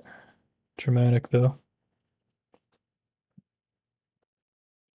that dramatic though.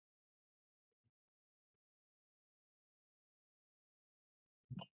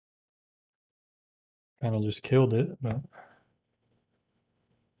 Kind of just killed it, but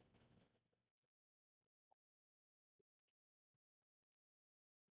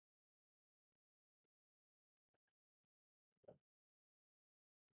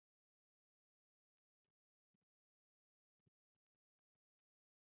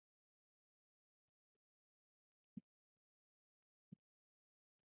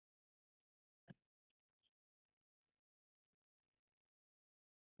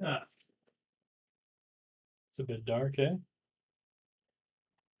ah, it's a bit dark, eh?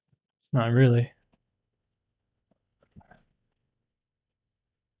 It's not really.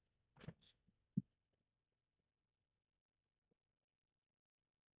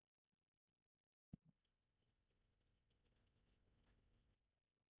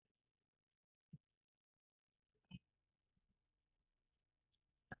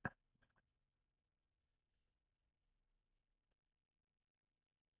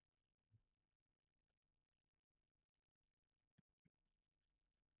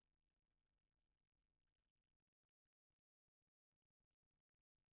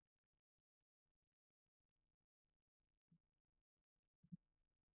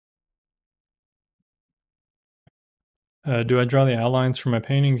 Do I draw the outlines for my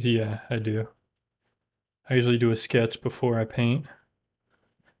paintings? Yeah, I do. I usually do a sketch before I paint,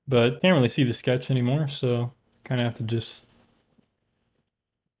 but can't really see the sketch anymore, so kind of have to just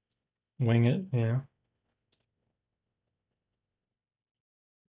wing it, you know,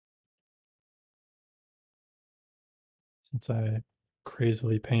 since I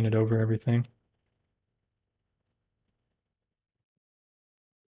crazily painted over everything.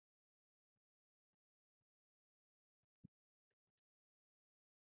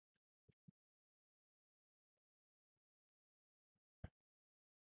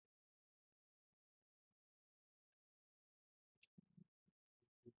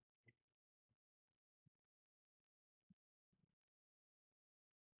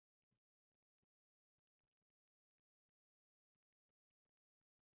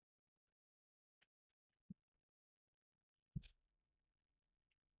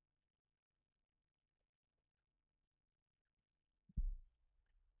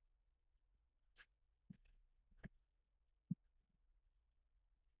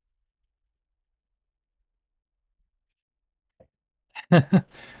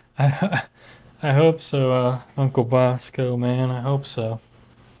 I I hope so, Uncle Bosco, man. I hope so.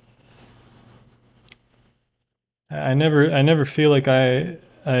 I never feel like I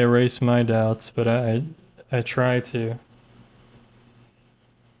erase my doubts, but I try to.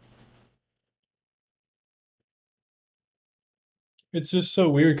 It's just so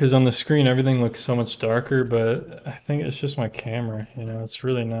weird because on the screen everything looks so much darker, but I think it's just my camera, it's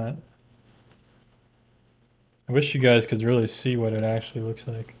really not. I wish you guys could really see what it actually looks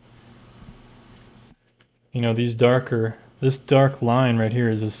like. This dark line right here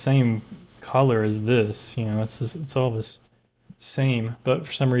is the same color as this, it's all this same, but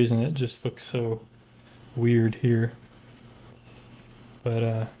for some reason it just looks so weird here.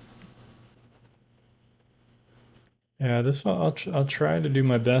 But yeah, this one I'll try to do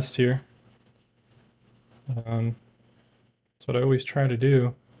my best here. Um, that's what I always try to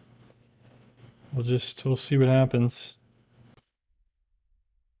do. We'll see what happens.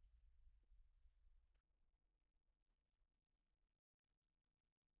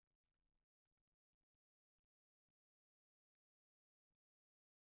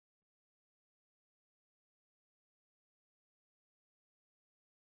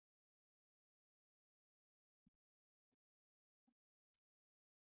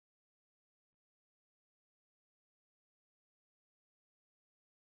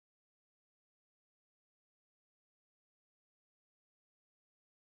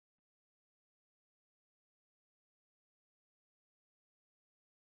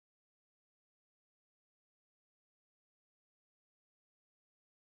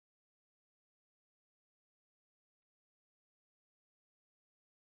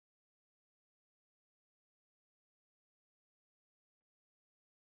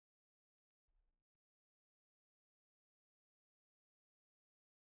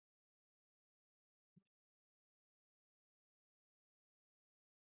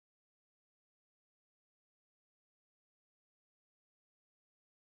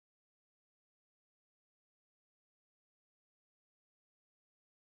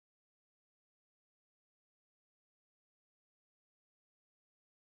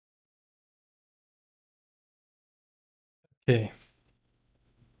 Okay. I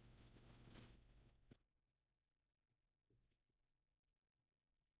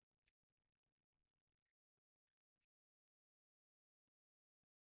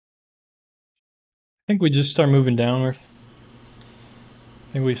think we just start moving downward.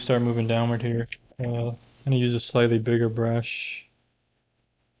 I think we start moving downward here. I'm gonna use a slightly bigger brush.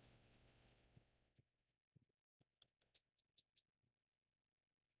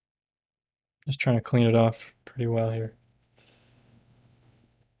 Just trying to clean it off pretty well here.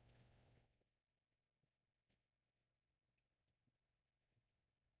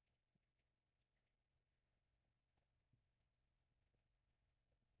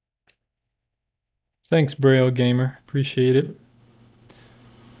 Thanks, Braille Gamer. Appreciate it.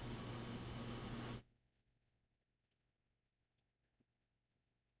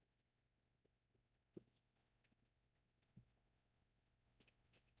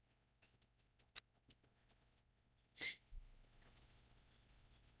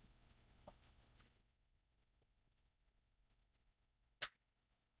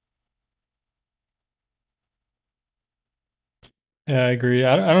 Yeah, I agree.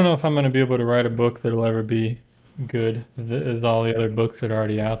 I don't know if I'm going to be able to write a book that'll ever be good as all the other books that are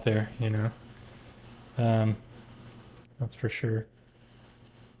already out there. Um, that's for sure.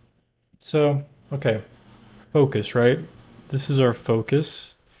 So, okay, focus, right? This is our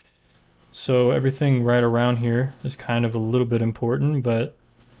focus. So everything right around here is kind of a little bit important, but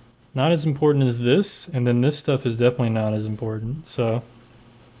not as important as this. And then this stuff is definitely not as important. So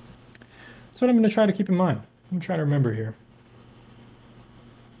that's what I'm going to try to keep in mind. I'm going to try to remember here.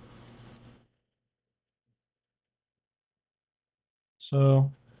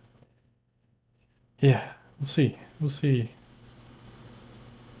 So, yeah, we'll see. We'll see.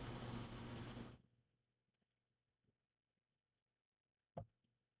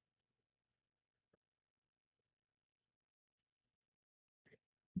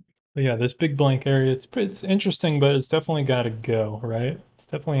 But yeah, this big blank area, it's interesting, but it's definitely got to go, right? It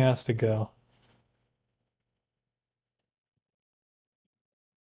definitely has to go.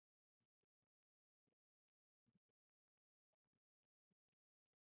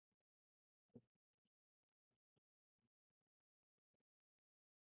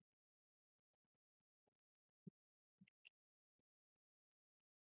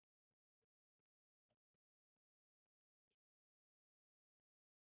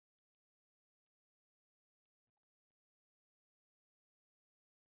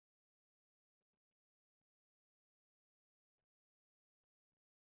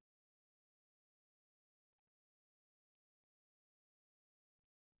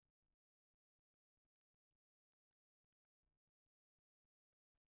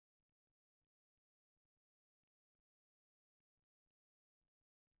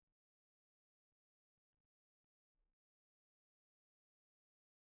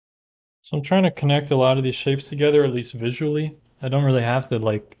 So I'm trying to connect a lot of these shapes together, at least visually. I don't really have to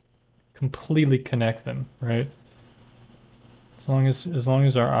like completely connect them, right? As long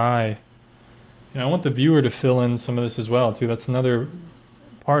as our eye, I want the viewer to fill in some of this as well too. That's another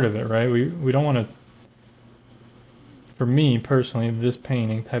part of it, right? We don't want to, for me personally, this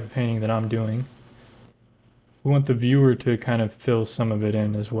painting type of painting that I'm doing, we want the viewer to kind of fill some of it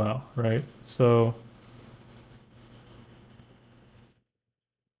in as well, right? So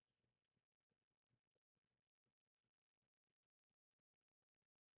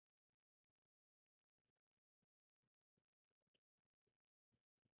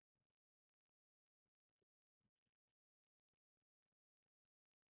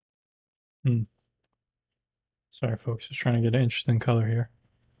hmm, sorry folks, just trying to get an interesting color here.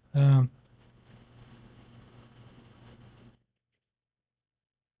 Um,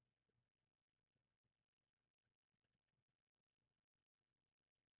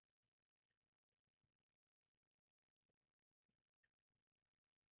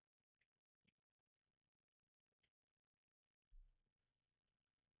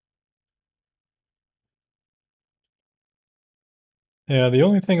 yeah, the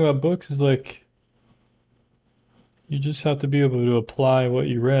only thing about books is like you just have to be able to apply what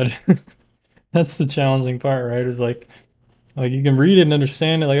you read. That's the challenging part, right? Is like you can read it and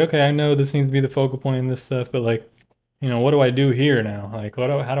understand it. Like, okay, I know this needs to be the focal point in this stuff, but like, what do I do here now? Like, what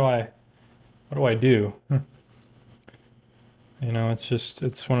do I do? It's just,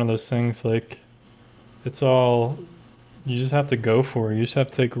 it's one of those things like, it's all, you just have to go for it. You just have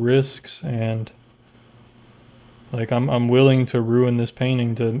to take risks and like, I'm willing to ruin this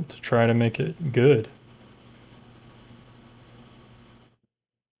painting to try to make it good.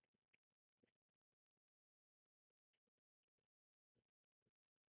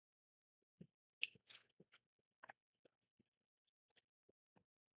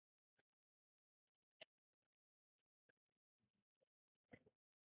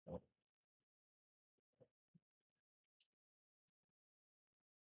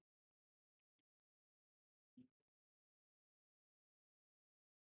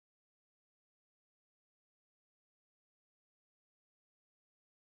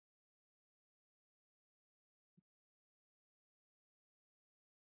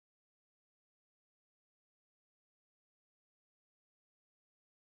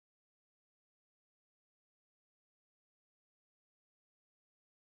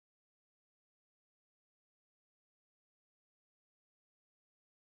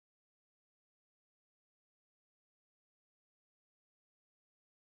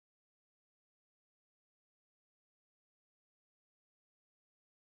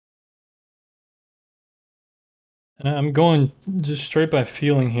 And I'm going just straight by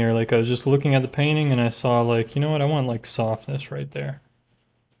feeling here. Like I was just looking at the painting and I saw like, you know what? I want like softness right there.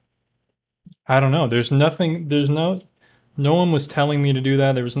 I don't know. There's nothing, no one was telling me to do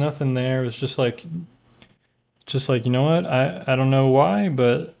that. There was nothing there. It was just like, you know what? I don't know why,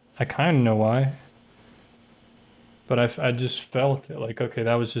 but I kind of know why. But I just felt it like, okay,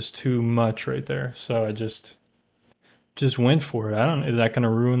 that was just too much right there. So I just went for it. I don't, is that going to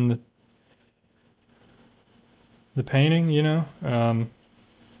ruin the painting, I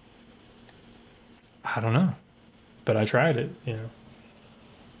don't know, but I tried it.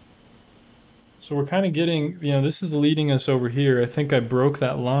 So we're kind of getting, this is leading us over here. I think I broke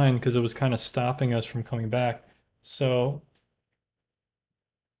that line because it was kind of stopping us from coming back. So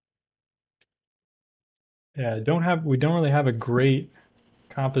yeah, we don't really have a great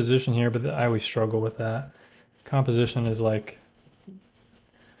composition here, but I always struggle with that. Composition is like,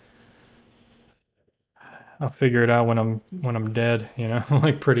 I'll figure it out when I'm dead,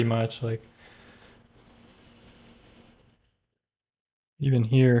 like pretty much like even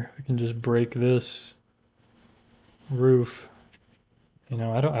here, I can just break this roof, I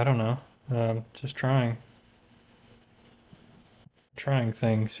don't know. Just trying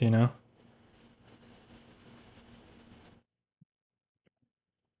things.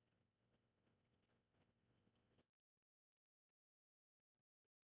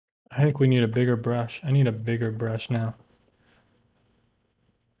 I think we need a bigger brush. I need a bigger brush now.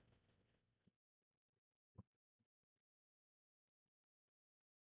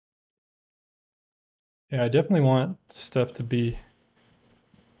 Yeah, I definitely want stuff to be,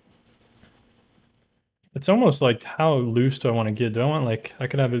 it's almost like how loose do I want to get? Do I want like, I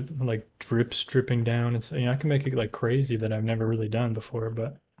could have it like dripping down and I can make it like crazy that I've never really done before,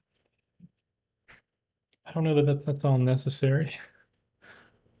 but I don't know that's all necessary.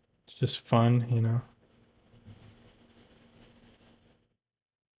 It's just fun.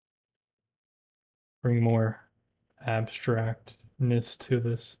 Bring more abstractness to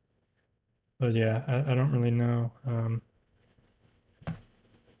this. But yeah, I don't really know. Not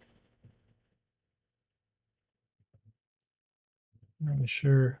really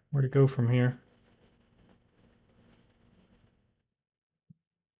sure where to go from here.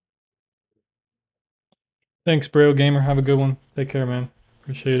 Thanks, Bro Gamer. Have a good one. Take care, man.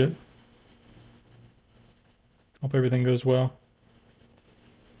 Appreciate it. Hope everything goes well.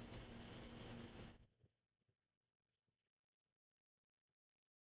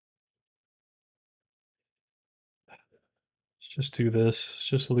 Let's just do this. Let's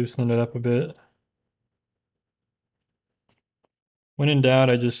just loosen it up a bit. When in doubt,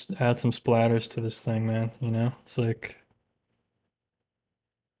 I just add some splatters to this thing, man. You know, it's like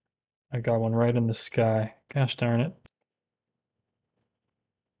I got one right in the sky. Gosh darn it.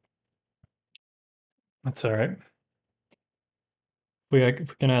 That's all right. If we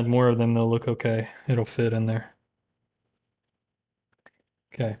can add more of them, they'll look okay. It'll fit in there.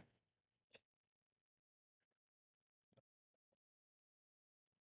 Okay.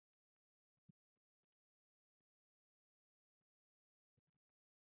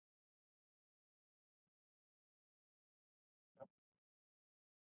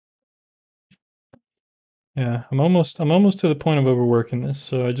 Yeah, I'm almost to the point of overworking this,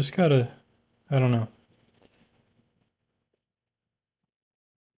 so I just gotta, I don't know.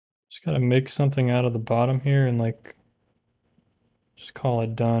 Just gotta make something out of the bottom here and like just call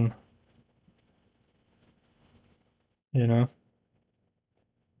it done. You know?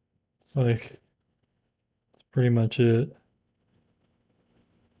 It's like it's pretty much it.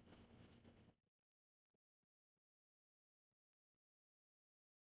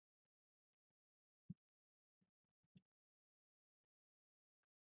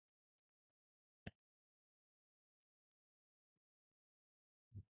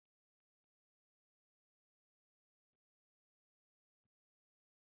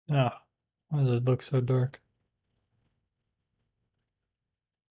 Ah, why does it look so dark?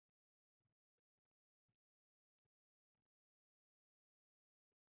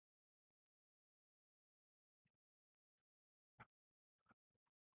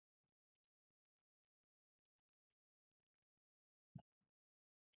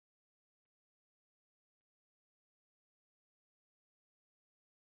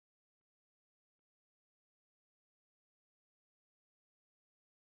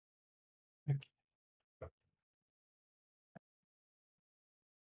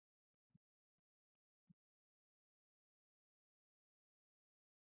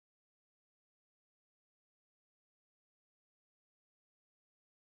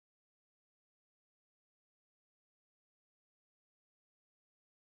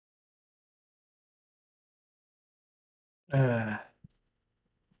 Uh,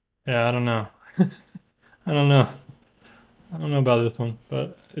 yeah, I don't know. I don't know. I don't know about this one,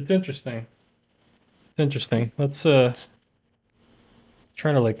 but it's interesting. It's interesting. Let's try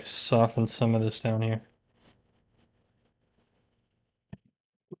to like soften some of this down here.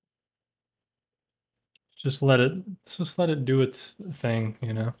 Just let it just let it do its thing,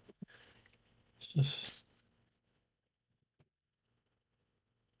 you know. It's just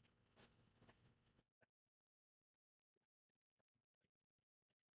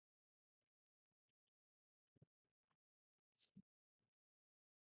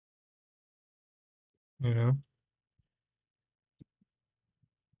you know.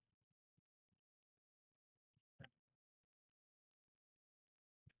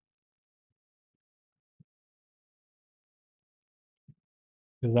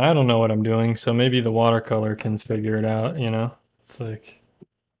 Because I don't know what I'm doing, so maybe the watercolor can figure it out, you know? It's like,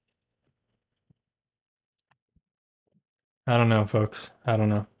 I don't know, folks. I don't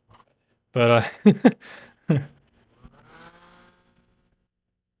know. But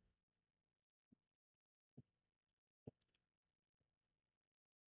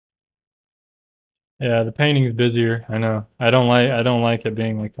yeah, the painting is busier. I know. I don't like it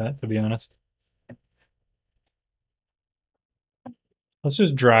being like that, to be honest. Let's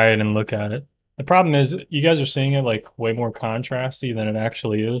just dry it and look at it. The problem is you guys are seeing it like way more contrasty than it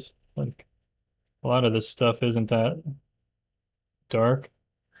actually is. Like a lot of this stuff isn't that dark.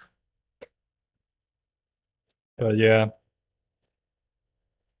 But yeah,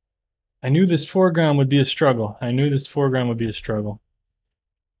 I knew this foreground would be a struggle. I knew this foreground would be a struggle.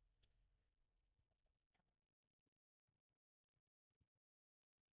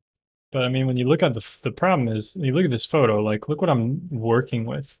 But I mean, when you look at the problem is, you look at this photo, like look what I'm working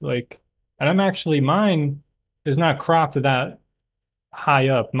with. Like, and I'm actually mine is not cropped to that high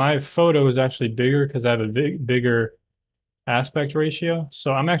up. My photo is actually bigger because I have a bigger aspect ratio.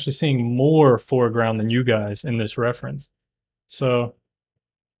 So I'm actually seeing more foreground than you guys in this reference. So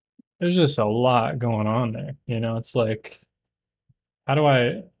there's just a lot going on there. You know, it's like, how do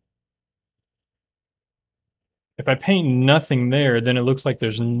I, if I paint nothing there, then it looks like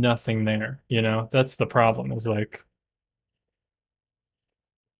there's nothing there. You know, that's the problem is like,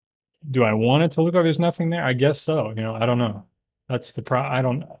 do I want it to look like there's nothing there? I guess so. You know, I don't know. That's the I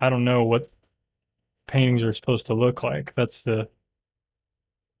don't know what paintings are supposed to look like. That's the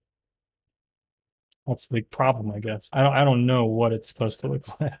problem, I guess. I don't know what it's supposed to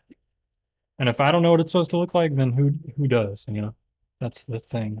look like. And if I don't know what it's supposed to look like, then who does, you know? That's the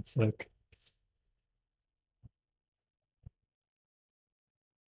thing. It's like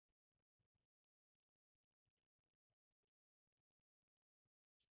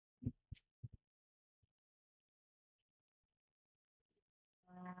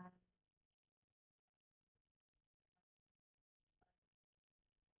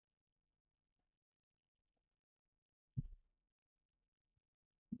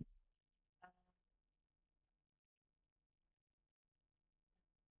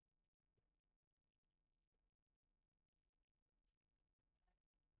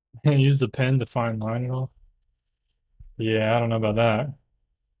use the pen to find line and all. Yeah, I don't know about that.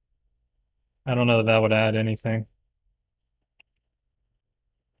 I don't know that that would add anything.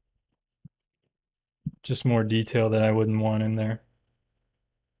 Just more detail that I wouldn't want in there.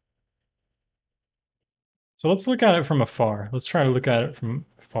 So let's look at it from afar. Let's try to look at it from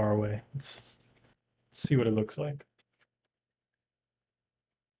far away. Let's see what it looks like.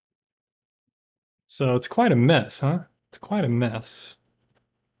 So it's quite a mess, huh? It's quite a mess.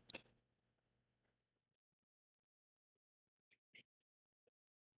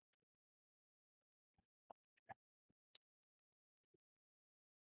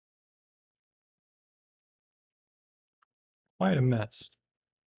 Quite a mess.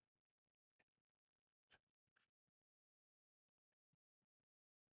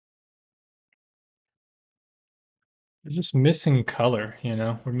 We're just missing color, you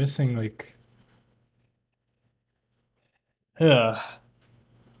know? We're missing like, yeah.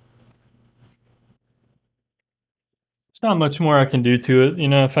 There's not much more I can do to it, you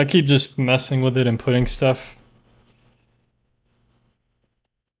know? If I keep just messing with it and putting stuff,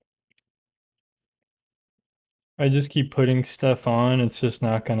 I just keep putting stuff on, it's just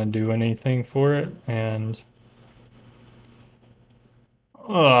not gonna do anything for it, and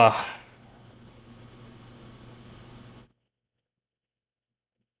ugh.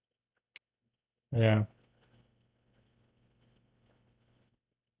 Yeah.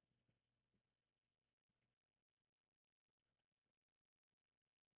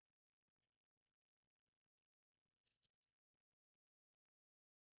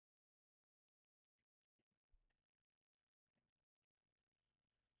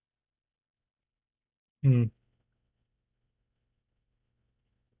 Hmm.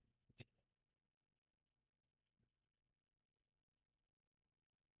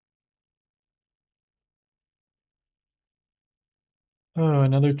 Oh,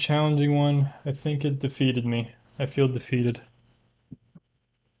 another challenging one. I think it defeated me. I feel defeated.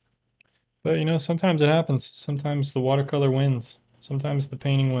 But you know, sometimes it happens. Sometimes the watercolor wins. Sometimes the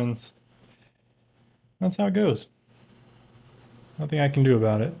painting wins. That's how it goes. Nothing I can do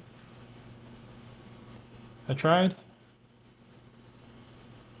about it. I tried,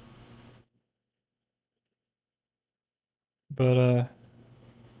 but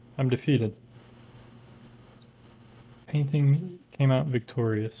I'm defeated. Painting came out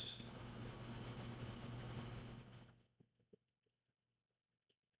victorious.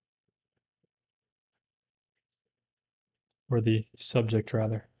 Or the subject,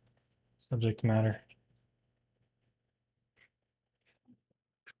 rather. Subject matter.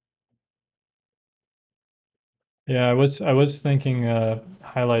 Yeah, I was thinking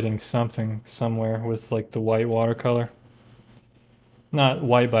highlighting something somewhere with like the white watercolor. Not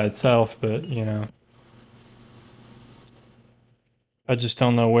white by itself, but you know, I just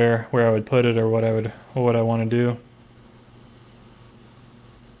don't know where I would put it or what I want to do.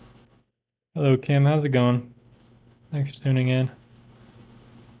 Hello Kim, how's it going? Thanks for tuning in.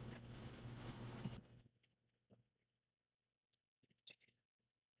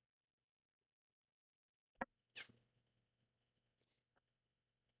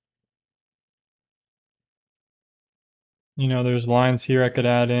 You know, there's lines here I could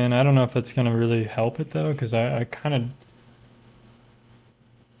add in. I don't know if that's gonna really help it though, because I kind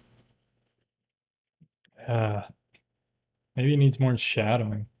of maybe it needs more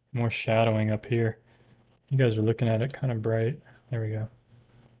shadowing up here. You guys are looking at it kind of bright. There we go.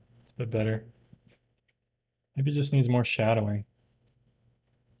 It's a bit better. Maybe it just needs more shadowing.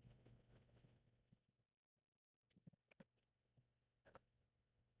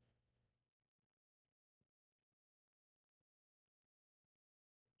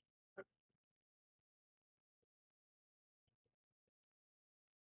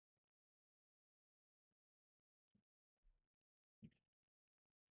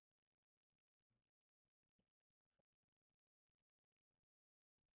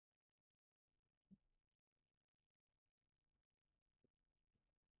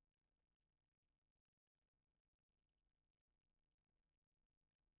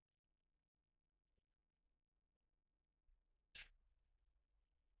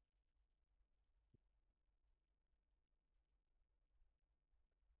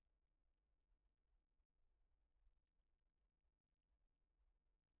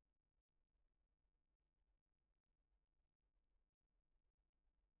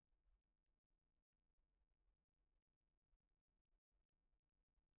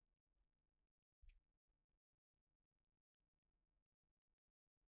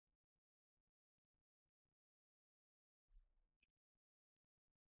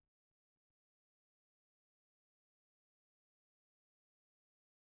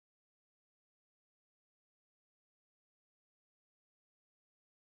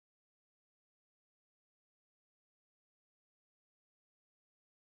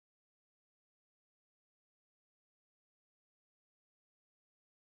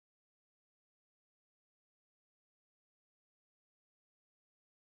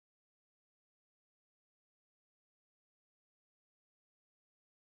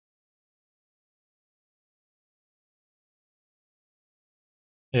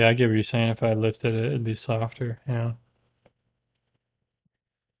 Yeah, I get what you're saying. If I lifted it, it'd be softer. Yeah.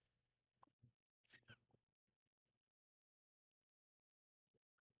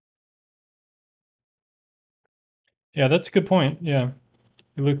 Yeah, that's a good point. Yeah.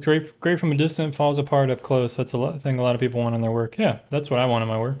 You look great from a distance, falls apart up close. That's thing a lot of people want in their work. Yeah, that's what I want in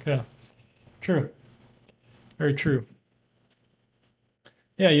my work. Yeah. True. Very true.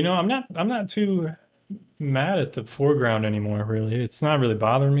 Yeah, I'm not too mad at the foreground anymore, really. It's not really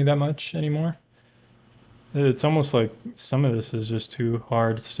bothering me that much anymore. It's almost like some of this is just too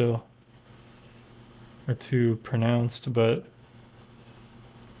hard still, or too pronounced, but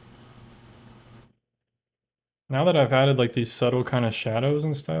now that I've added like these subtle kind of shadows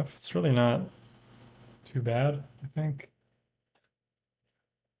and stuff, it's really not too bad, I think.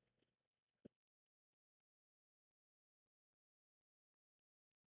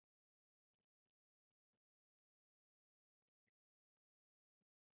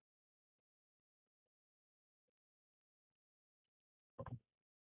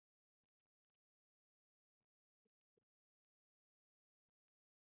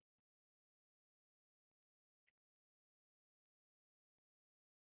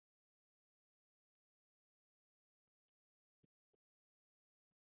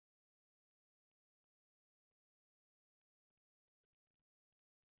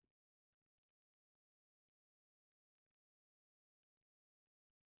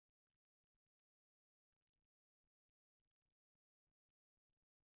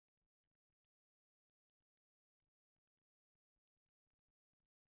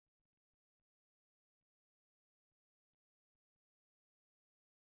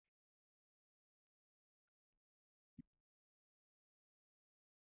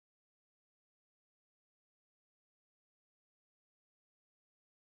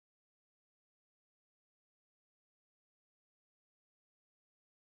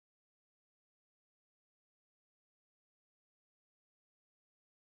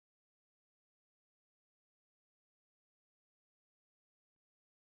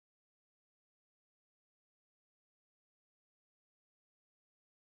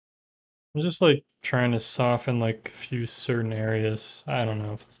 I'm just like trying to soften like a few certain areas. I don't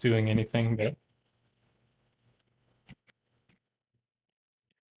know if it's doing anything, but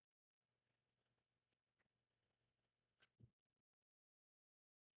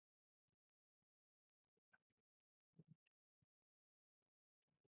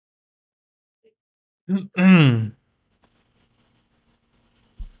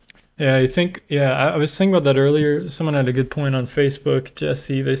yeah, I think, yeah, I was thinking about that earlier. Someone had a good point on Facebook,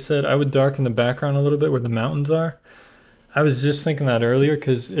 Jesse. They said I would darken the background a little bit where the mountains are. I was just thinking that earlier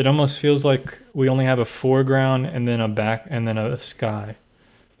because it almost feels like we only have a foreground and then a back and then a sky.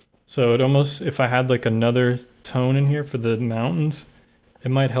 So it almost, if I had like another tone in here for the mountains,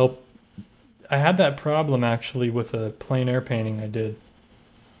 it might help. I had that problem actually with a plein air painting I did.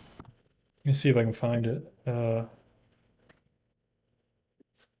 Let me see if I can find it.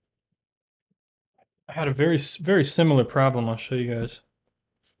 I had a very similar problem. I'll show you guys.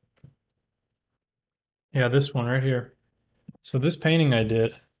 Yeah, this one right here. So this painting I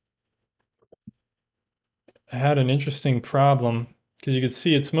did, I had an interesting problem because you can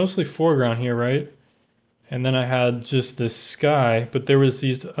see it's mostly foreground here, right? And then I had just this sky, but there was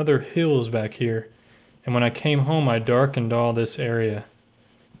these other hills back here. And when I came home, I darkened all this area.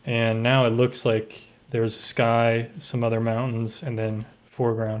 And now it looks like there's sky, some other mountains, and then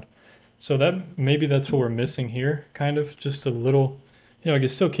foreground. So that maybe that's what we're missing here, kind of just a little, I can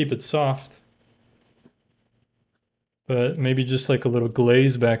still keep it soft, but maybe just like a little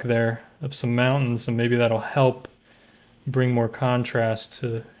glaze back there of some mountains, and maybe that'll help bring more contrast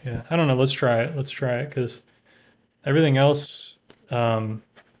to, yeah, I don't know. Let's try it. Let's try it because everything else, um,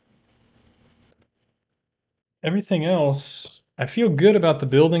 everything else, I feel good about the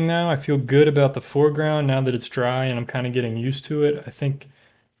building now. I feel good about the foreground now that it's dry and I'm kind of getting used to it.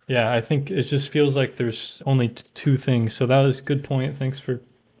 Yeah, I think it just feels like there's only two things. So that was a good point. Thanks for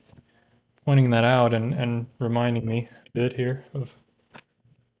pointing that out and reminding me a bit here of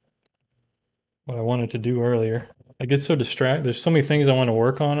what I wanted to do earlier. I get so distracted. There's so many things I want to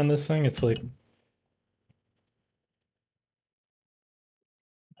work on in this thing. It's like,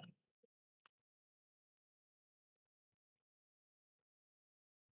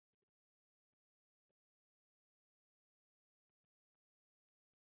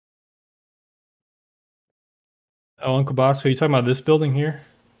 oh, Uncle Boss, are you talking about this building here?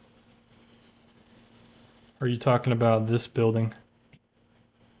 Or are you talking about this building?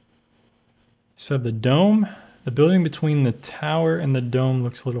 So the dome, the building between the tower and the dome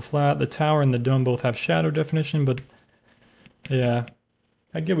looks a little flat. The tower and the dome both have shadow definition, but yeah.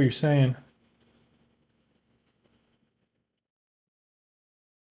 I get what you're saying.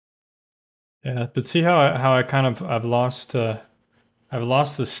 Yeah, but see how I kind of I've lost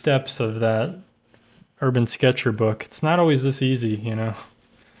the steps of that urban sketcher book. It's not always this easy, you know.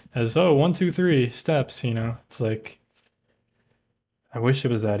 As oh, 1, 2, 3 steps, you know. It's like I wish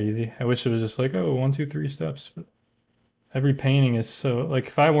it was that easy. I wish it was just like, oh, 1, 2, 3 steps. But every painting is so like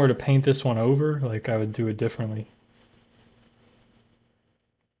if I were to paint this one over, like I would do it differently.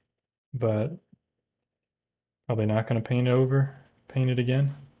 But probably not going to paint it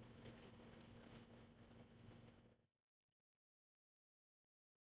again.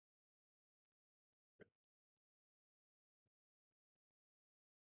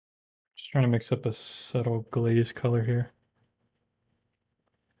 Just trying to mix up a subtle glaze color here.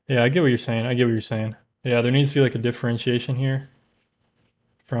 Yeah, I get what you're saying. I get what you're saying. Yeah, there needs to be like a differentiation here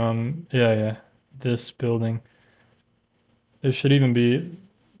from yeah, this building. There should even be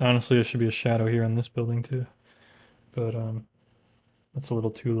honestly there should be a shadow here on this building too. But that's a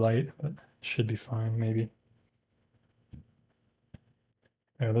little too light, but it should be fine maybe.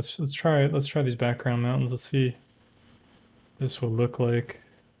 Yeah, let's try these background mountains. Let's see what this will look like.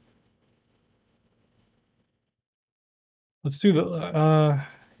 Let's do the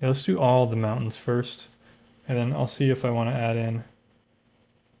yeah, let's do all the mountains first, and then I'll see if I want to add in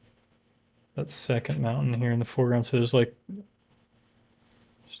that second mountain here in the foreground. So there's like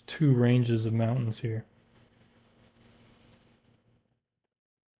there's two ranges of mountains here.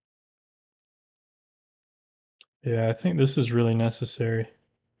 Yeah, I think this is really necessary.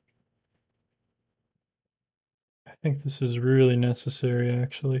 I think this is really necessary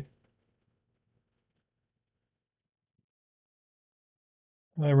actually.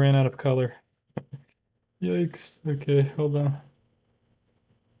 I ran out of color. Yikes. Okay, hold on.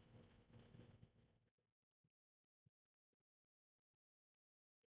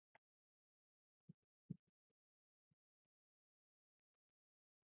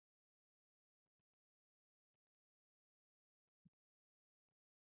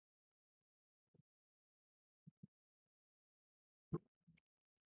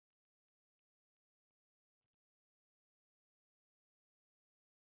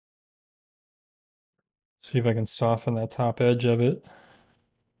 See if I can soften that top edge of it.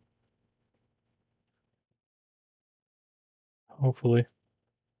 Hopefully.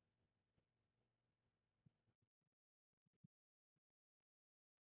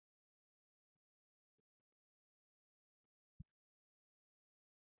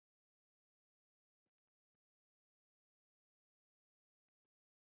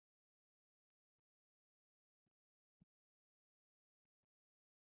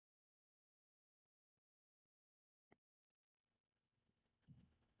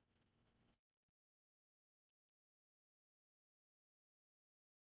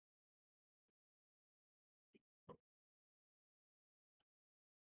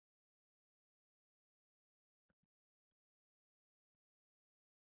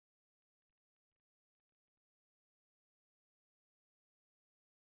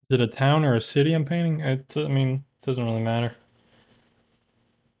 Is it a town or a city I'm painting? I mean, it doesn't really matter.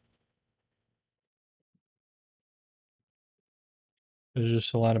 There's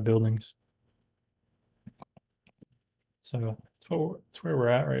just a lot of buildings. So that's where we're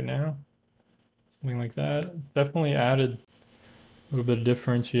at right now. Something like that. Definitely added a little bit of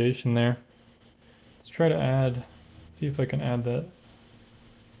differentiation there. Let's try to add, see if I can add that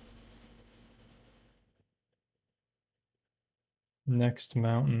next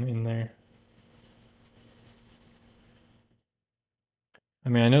mountain in there. I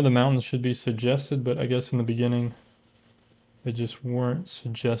mean, I know the mountains should be suggested, but I guess in the beginning they just weren't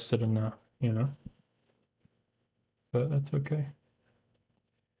suggested enough, you know? But that's okay.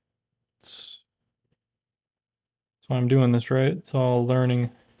 That's why I'm doing this, right? It's all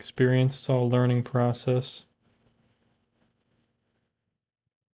learning experience, it's all learning process.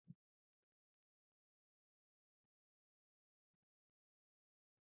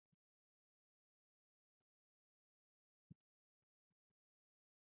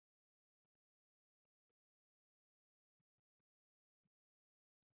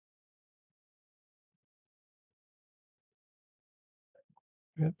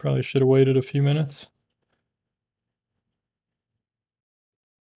 I probably should have waited a few minutes.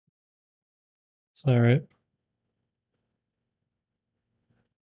 It's all right.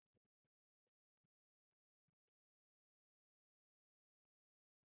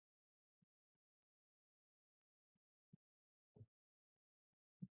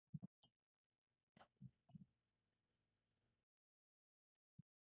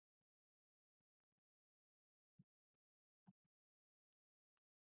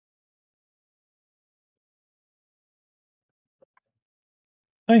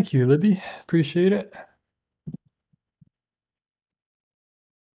 Thank you, Libby. Appreciate it.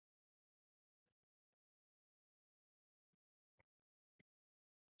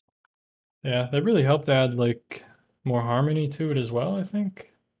 Yeah, that really helped add like more harmony to it as well, I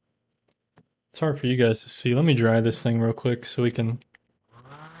think. It's hard for you guys to see. Let me dry this thing real quick so we can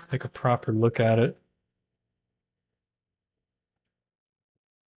take a proper look at it.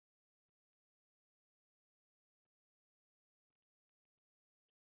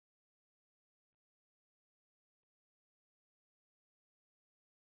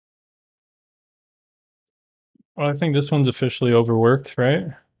 Well, I think this one's officially overworked, right?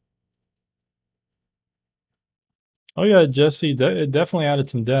 Oh yeah, Jesse, it definitely added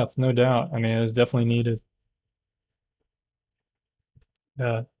some depth, no doubt. I mean, it was definitely needed.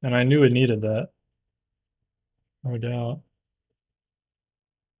 Yeah, and I knew it needed that, no doubt.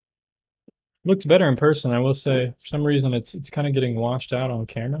 Looks better in person, I will say. For some reason, it's kind of getting washed out on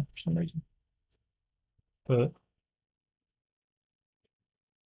camera for some reason. But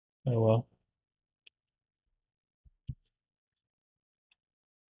oh well.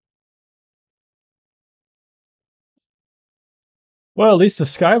 Well, at least the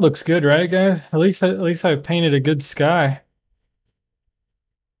sky looks good, right, guys? At least I painted a good sky.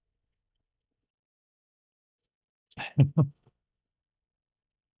 I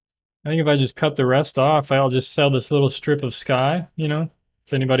think if I just cut the rest off, I'll just sell this little strip of sky, you know?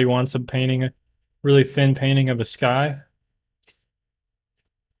 If anybody wants a painting, a really thin painting of a sky,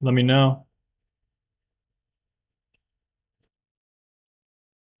 let me know.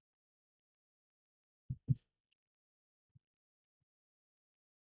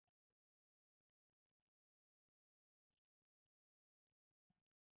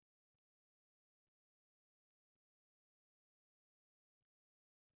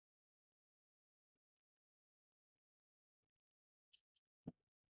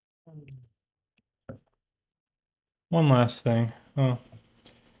 One last thing. Oh,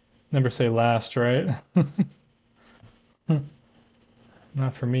 never say last, right?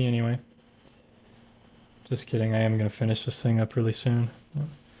 Not for me anyway. Just kidding. I am going to finish this thing up really soon.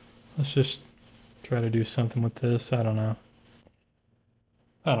 Let's just try to do something with this. I don't know.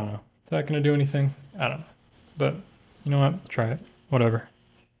 I don't know. Is that going to do anything? I don't know. But you know what? Try it. Whatever.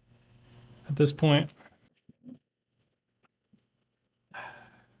 At this point,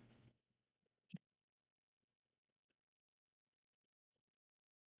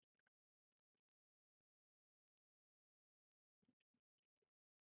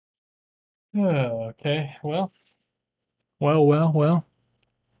 okay. Well.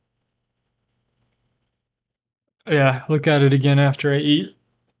 Yeah, look at it again after I eat.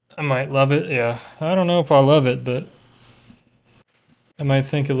 I might love it. Yeah. I don't know if I'll love it, but I might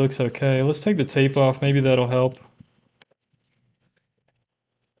think it looks okay. Let's take the tape off. Maybe that'll help.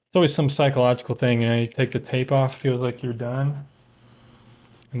 It's always some psychological thing, you know, you take the tape off, feels like you're done,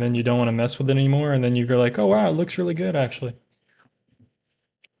 and then you don't want to mess with it anymore, and then you go like, oh wow, it looks really good actually.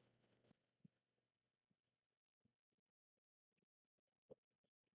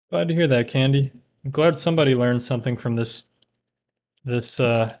 Glad to hear that, Candy. I'm glad somebody learned something from this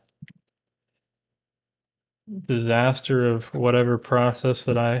disaster of whatever process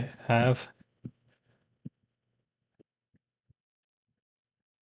that I have.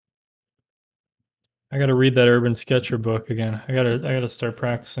 I gotta read that Urban Sketcher book again. I gotta start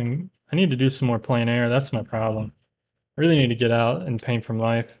practicing. I need to do some more plein air. That's my problem. I really need to get out and paint from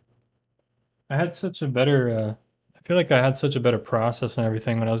life. I had such a better I feel like I had such a better process and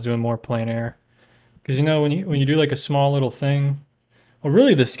everything when I was doing more plein air. Because you know when you do like a small little thing, well,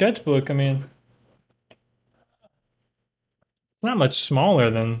 really the sketchbook, I mean, it's not much smaller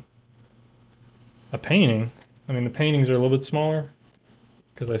than a painting. I mean, the paintings are a little bit smaller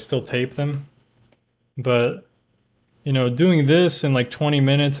because I still tape them. But you know, doing this in like 20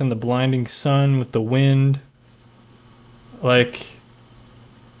 minutes in the blinding sun with the wind, like,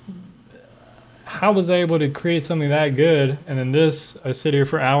 how was I able to create something that good? And then this, I sit here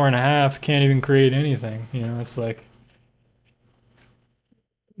for an hour and a half, can't even create anything. You know, it's like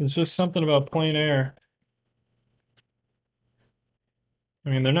it's just something about plein air. I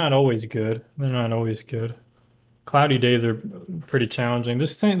mean, they're not always good. They're not always good. Cloudy days are pretty challenging.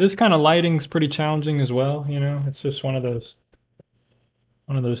 This kind of lighting's pretty challenging as well, you know. It's just one of those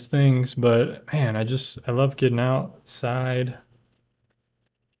things, but man, I love getting outside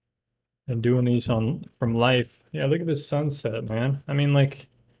and doing these on from life. Yeah, look at this sunset, man. I mean, like,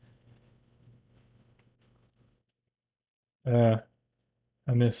 uh,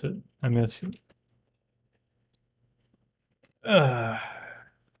 I miss it. I miss it. Uh,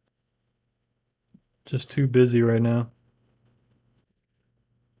 just too busy right now.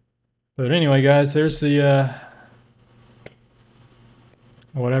 But anyway, guys, there's the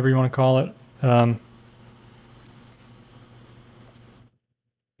whatever you want to call it.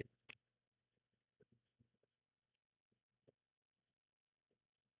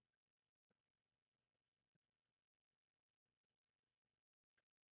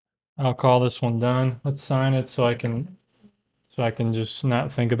 I'll call this one done. Let's sign it so I can just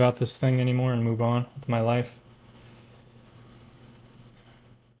not think about this thing anymore and move on with my life.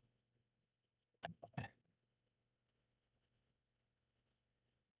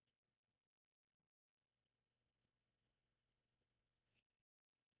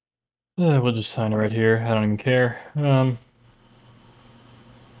 We'll just sign it right here. I don't even care.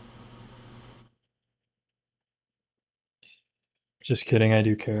 Just kidding. I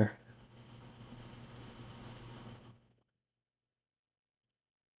do care.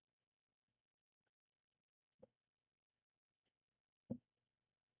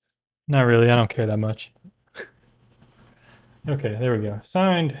 Not really. I don't care that much. Okay, there we go.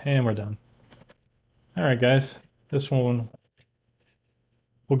 Signed, and we're done. All right, guys. This one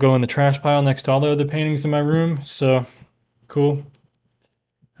will go in the trash pile next to all the other paintings in my room. So cool.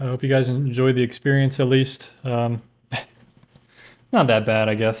 I hope you guys enjoyed the experience at least. It's not that bad,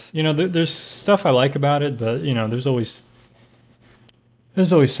 I guess. You know, there's stuff I like about it, but you know, there's always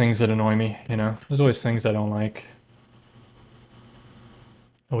things that annoy me. You know, there's always things I don't like.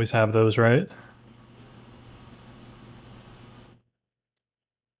 Always have those, right?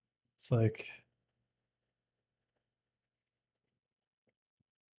 It's like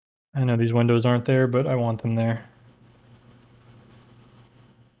I know these windows aren't there, but I want them there.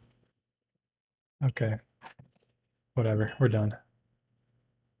 Okay, whatever. We're done.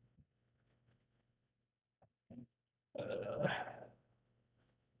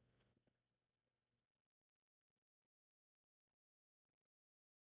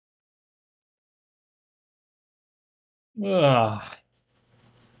 Uh,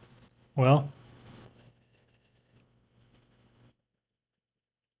 well,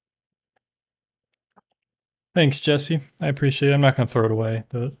 thanks, Jesse. I appreciate it. I'm not gonna throw it away,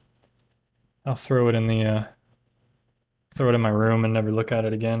 but I'll throw it in my room and never look at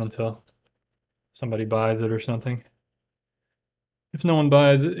it again until somebody buys it or something. If no one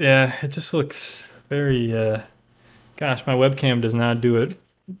buys it, yeah, it just looks very gosh, my webcam does not do it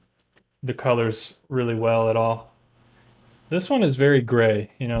the colors really well at all. This one is very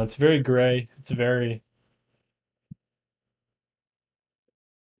gray, you know, it's very gray. It's very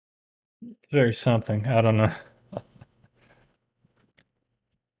something. I don't know.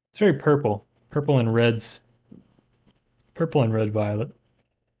 It's very purple. Purple and reds. Purple and red violet.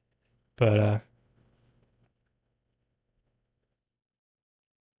 But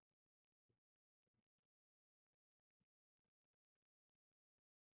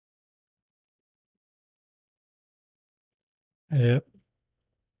yeah.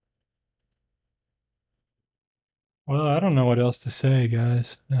 Well, I don't know what else to say,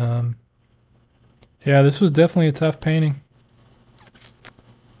 guys. Yeah, this was definitely a tough painting.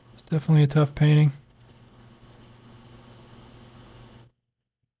 It's definitely a tough painting.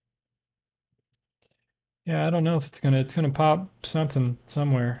 Yeah, I don't know if it's gonna pop something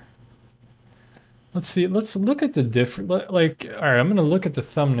somewhere. Let's see. Let's look at the different. Like, all right, I'm gonna look at the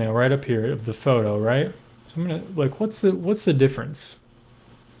thumbnail right up here of the photo, right? So I'm gonna like, what's the difference?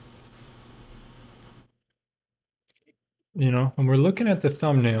 You know, when we're looking at the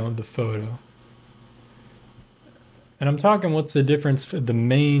thumbnail of the photo, and I'm talking, what's the difference for the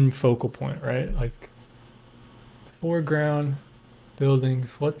main focal point, right? Like foreground, buildings.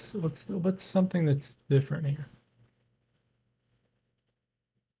 What's something that's different here?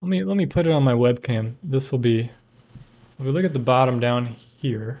 Let me put it on my webcam. This will be. If we look at the bottom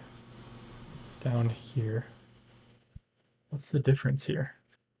here, down here. What's the difference here?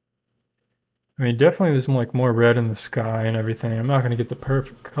 I mean, definitely there's like more red in the sky and everything. I'm not going to get the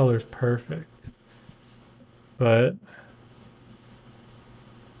perfect colors perfect, but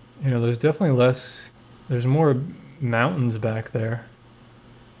you know, there's definitely less. There's more mountains back there.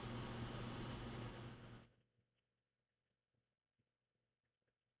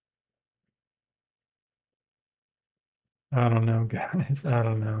 I don't know, guys. I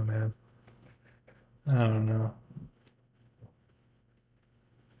don't know, man. I don't know.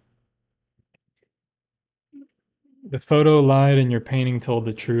 The photo lied and your painting told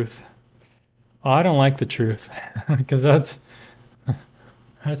the truth. Oh, I don't like the truth because that's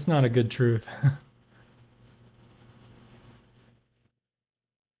not a good truth.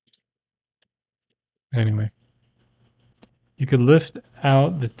 Anyway, you could lift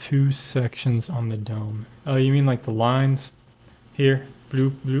out the two sections on the dome. Oh, you mean like the lines? Here,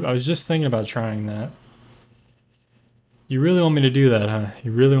 blue. I was just thinking about trying that. You really want me to do that, huh?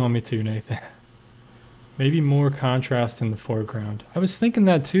 You really want me to, Nathan? Maybe more contrast in the foreground. I was thinking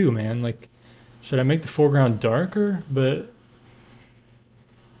that too, man. Like, should I make the foreground darker? But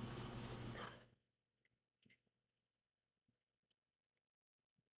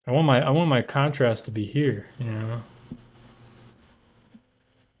I want my contrast to be here, you know.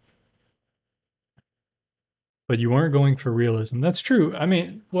 But you weren't going for realism. That's true. I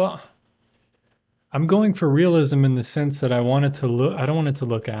mean, well, I'm going for realism in the sense that I don't want it to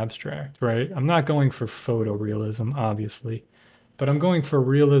look abstract, right? I'm not going for photorealism, obviously, but I'm going for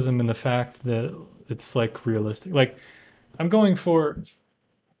realism in the fact that it's like realistic. Like I'm going for,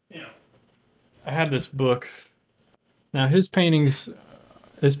 you know, I had this book. Now his paintings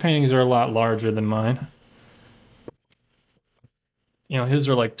are a lot larger than mine. You know, his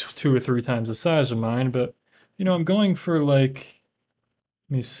are like two or three times the size of mine, but I'm going for like,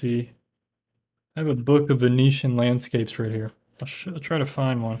 let me see. I have a book of Venetian landscapes right here. I'll try to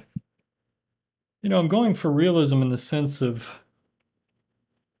find one. I'm going for realism in the sense of,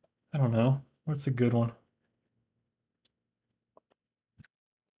 I don't know, what's a good one?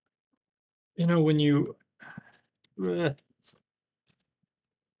 When you, eh,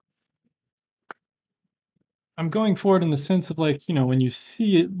 I'm going for it in the sense of like, when you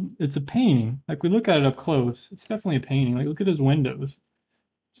see it, it's a painting. Like we look at it up close, it's definitely a painting. Like look at his windows,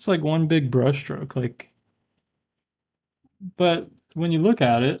 just like one big brushstroke. Like, but when you look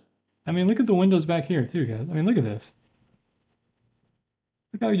at it, I mean, look at the windows back here too, guys. I mean, look at this.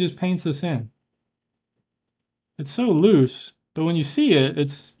 Look how he just paints this in. It's so loose, but when you see it,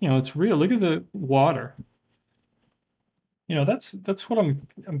 it's real. Look at the water. That's what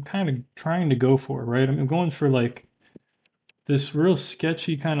I'm kind of trying to go for, right? I'm going for like this real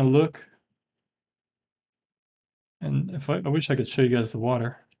sketchy kind of look. And if I wish I could show you guys the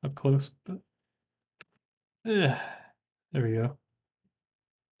water up close, but yeah, there we go.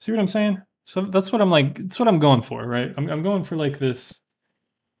 See what I'm saying? So that's what I'm like. That's what I'm going for, right? I'm going for like this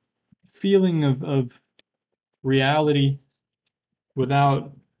feeling of reality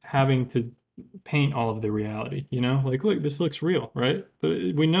without having to paint all of the reality. Like look, this looks real, right? But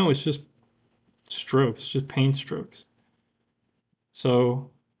we know it's just strokes, just paint strokes.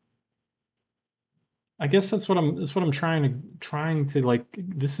 So I guess that's what I'm trying to like.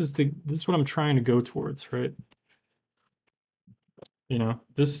 This is what I'm trying to go towards, right?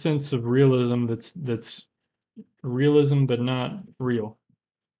 This sense of realism that's realism but not real,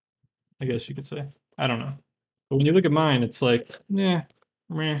 I guess you could say. I don't know. But when you look at mine, it's like, nah,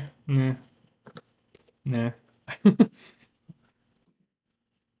 meh, nah, nah.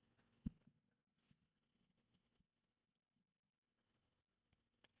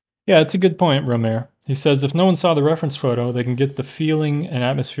 Yeah, it's a good point, Romer. He says if no one saw the reference photo, they can get the feeling and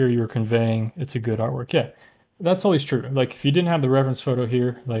atmosphere you were conveying. It's a good artwork. Yeah, that's always true. Like if you didn't have the reference photo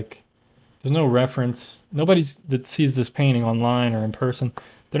here, like there's no reference. Nobody's that sees this painting online or in person.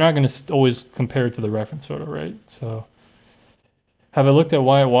 They're not going to always compare it to the reference photo, right? So, have I looked at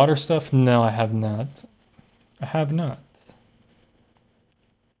Wyatt Water stuff? No, I have not. I have not.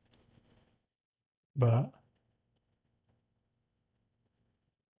 But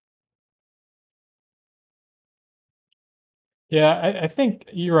yeah, I think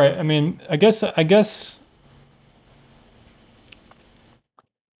you're right. I mean, I guess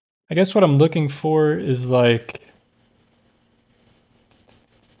what I'm looking for is like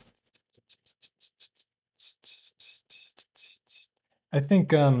I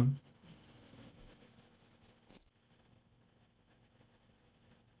think yeah,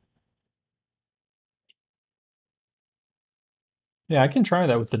 I can try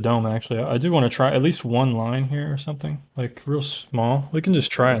that with the dome actually. I do want to try at least one line here or something, like real small. We can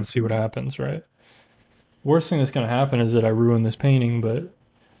just try and see what happens, right? Worst thing that's going to happen is that I ruin this painting, but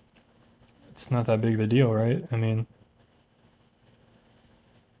it's not that big of a deal, right? I mean,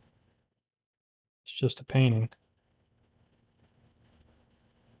 it's just a painting.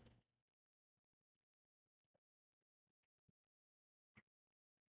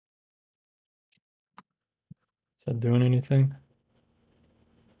 Is that doing anything?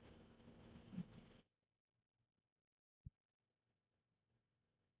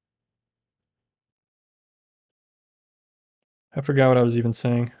 I forgot what I was even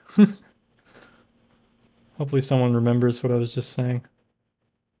saying. Hopefully someone remembers what I was just saying.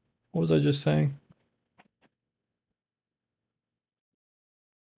 What was I just saying?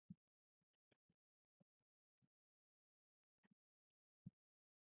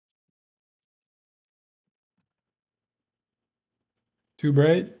 Too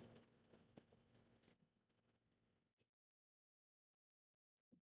bright?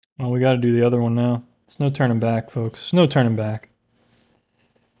 Well, we got to do the other one now. There's no turning back, folks. No turning back.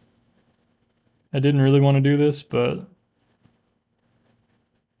 I didn't really want to do this, but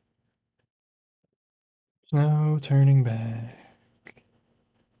there's no turning back.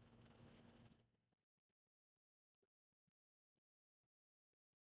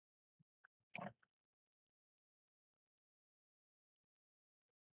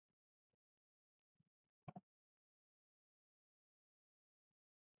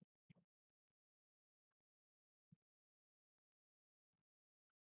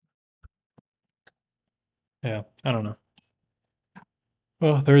 Yeah, I don't know.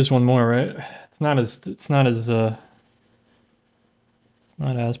 Well, there is one more, right? It's not as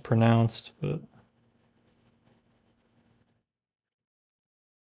pronounced, but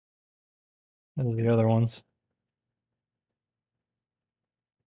as the other ones.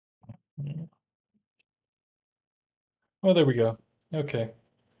 Yeah. Oh, there we go. Okay.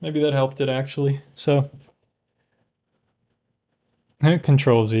 Maybe that helped it actually. So,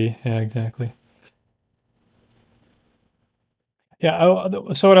 Control Z. Yeah, exactly. Yeah.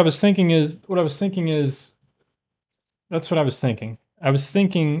 So what I was thinking is, that's what I was thinking. I was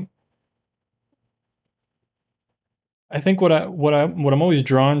thinking, I think what I'm always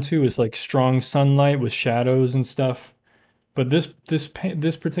drawn to is like strong sunlight with shadows and stuff. But this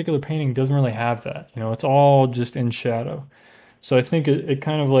particular painting doesn't really have that. You know, it's all just in shadow. So I think it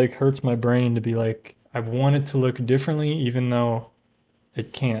kind of like hurts my brain to be like, I want it to look differently, even though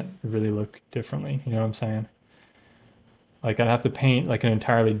it can't really look differently. You know what I'm saying? Like I'd have to paint like an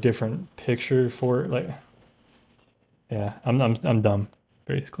entirely different picture for it. Like, yeah, I'm dumb,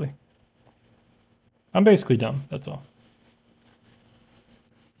 basically. I'm basically dumb. That's all.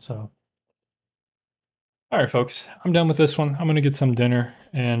 So, all right, folks, I'm done with this one. I'm gonna get some dinner,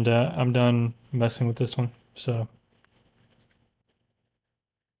 and I'm done messing with this one. So,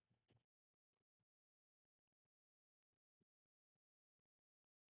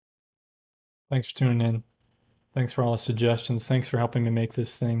 thanks for tuning in. Thanks for all the suggestions. Thanks for helping me make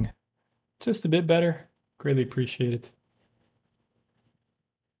this thing just a bit better. Greatly appreciate it.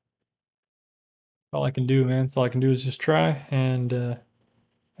 All I can do, man. That's all I can do is just try, and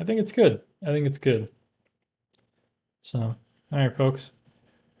I think it's good. I think it's good. So, all right, folks.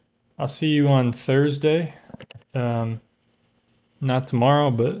 I'll see you on Thursday. Um, Not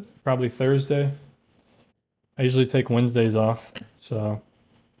tomorrow, but probably Thursday. I usually take Wednesdays off, so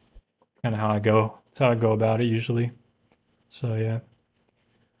kind of how I go. That's how I go about it usually. So yeah.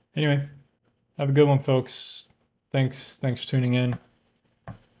 Anyway, have a good one, folks. Thanks for tuning in.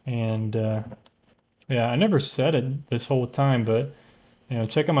 And yeah, I never said it this whole time, but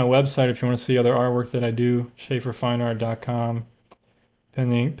check out my website if you want to see other artwork that I do. SchaeferFineArt.com.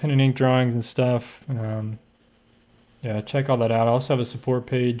 Pen and ink drawings and stuff. Yeah, check all that out. I also have a support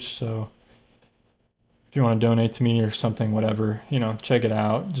page, so if you want to donate to me or something, whatever, check it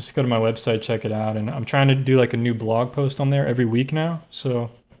out. Just go to my website, check it out. And I'm trying to do like a new blog post on there every week now. So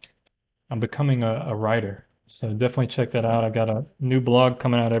I'm becoming a writer. So definitely check that out. I got a new blog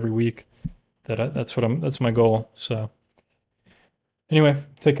coming out every week. That's my goal. So anyway,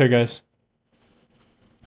 take care, guys.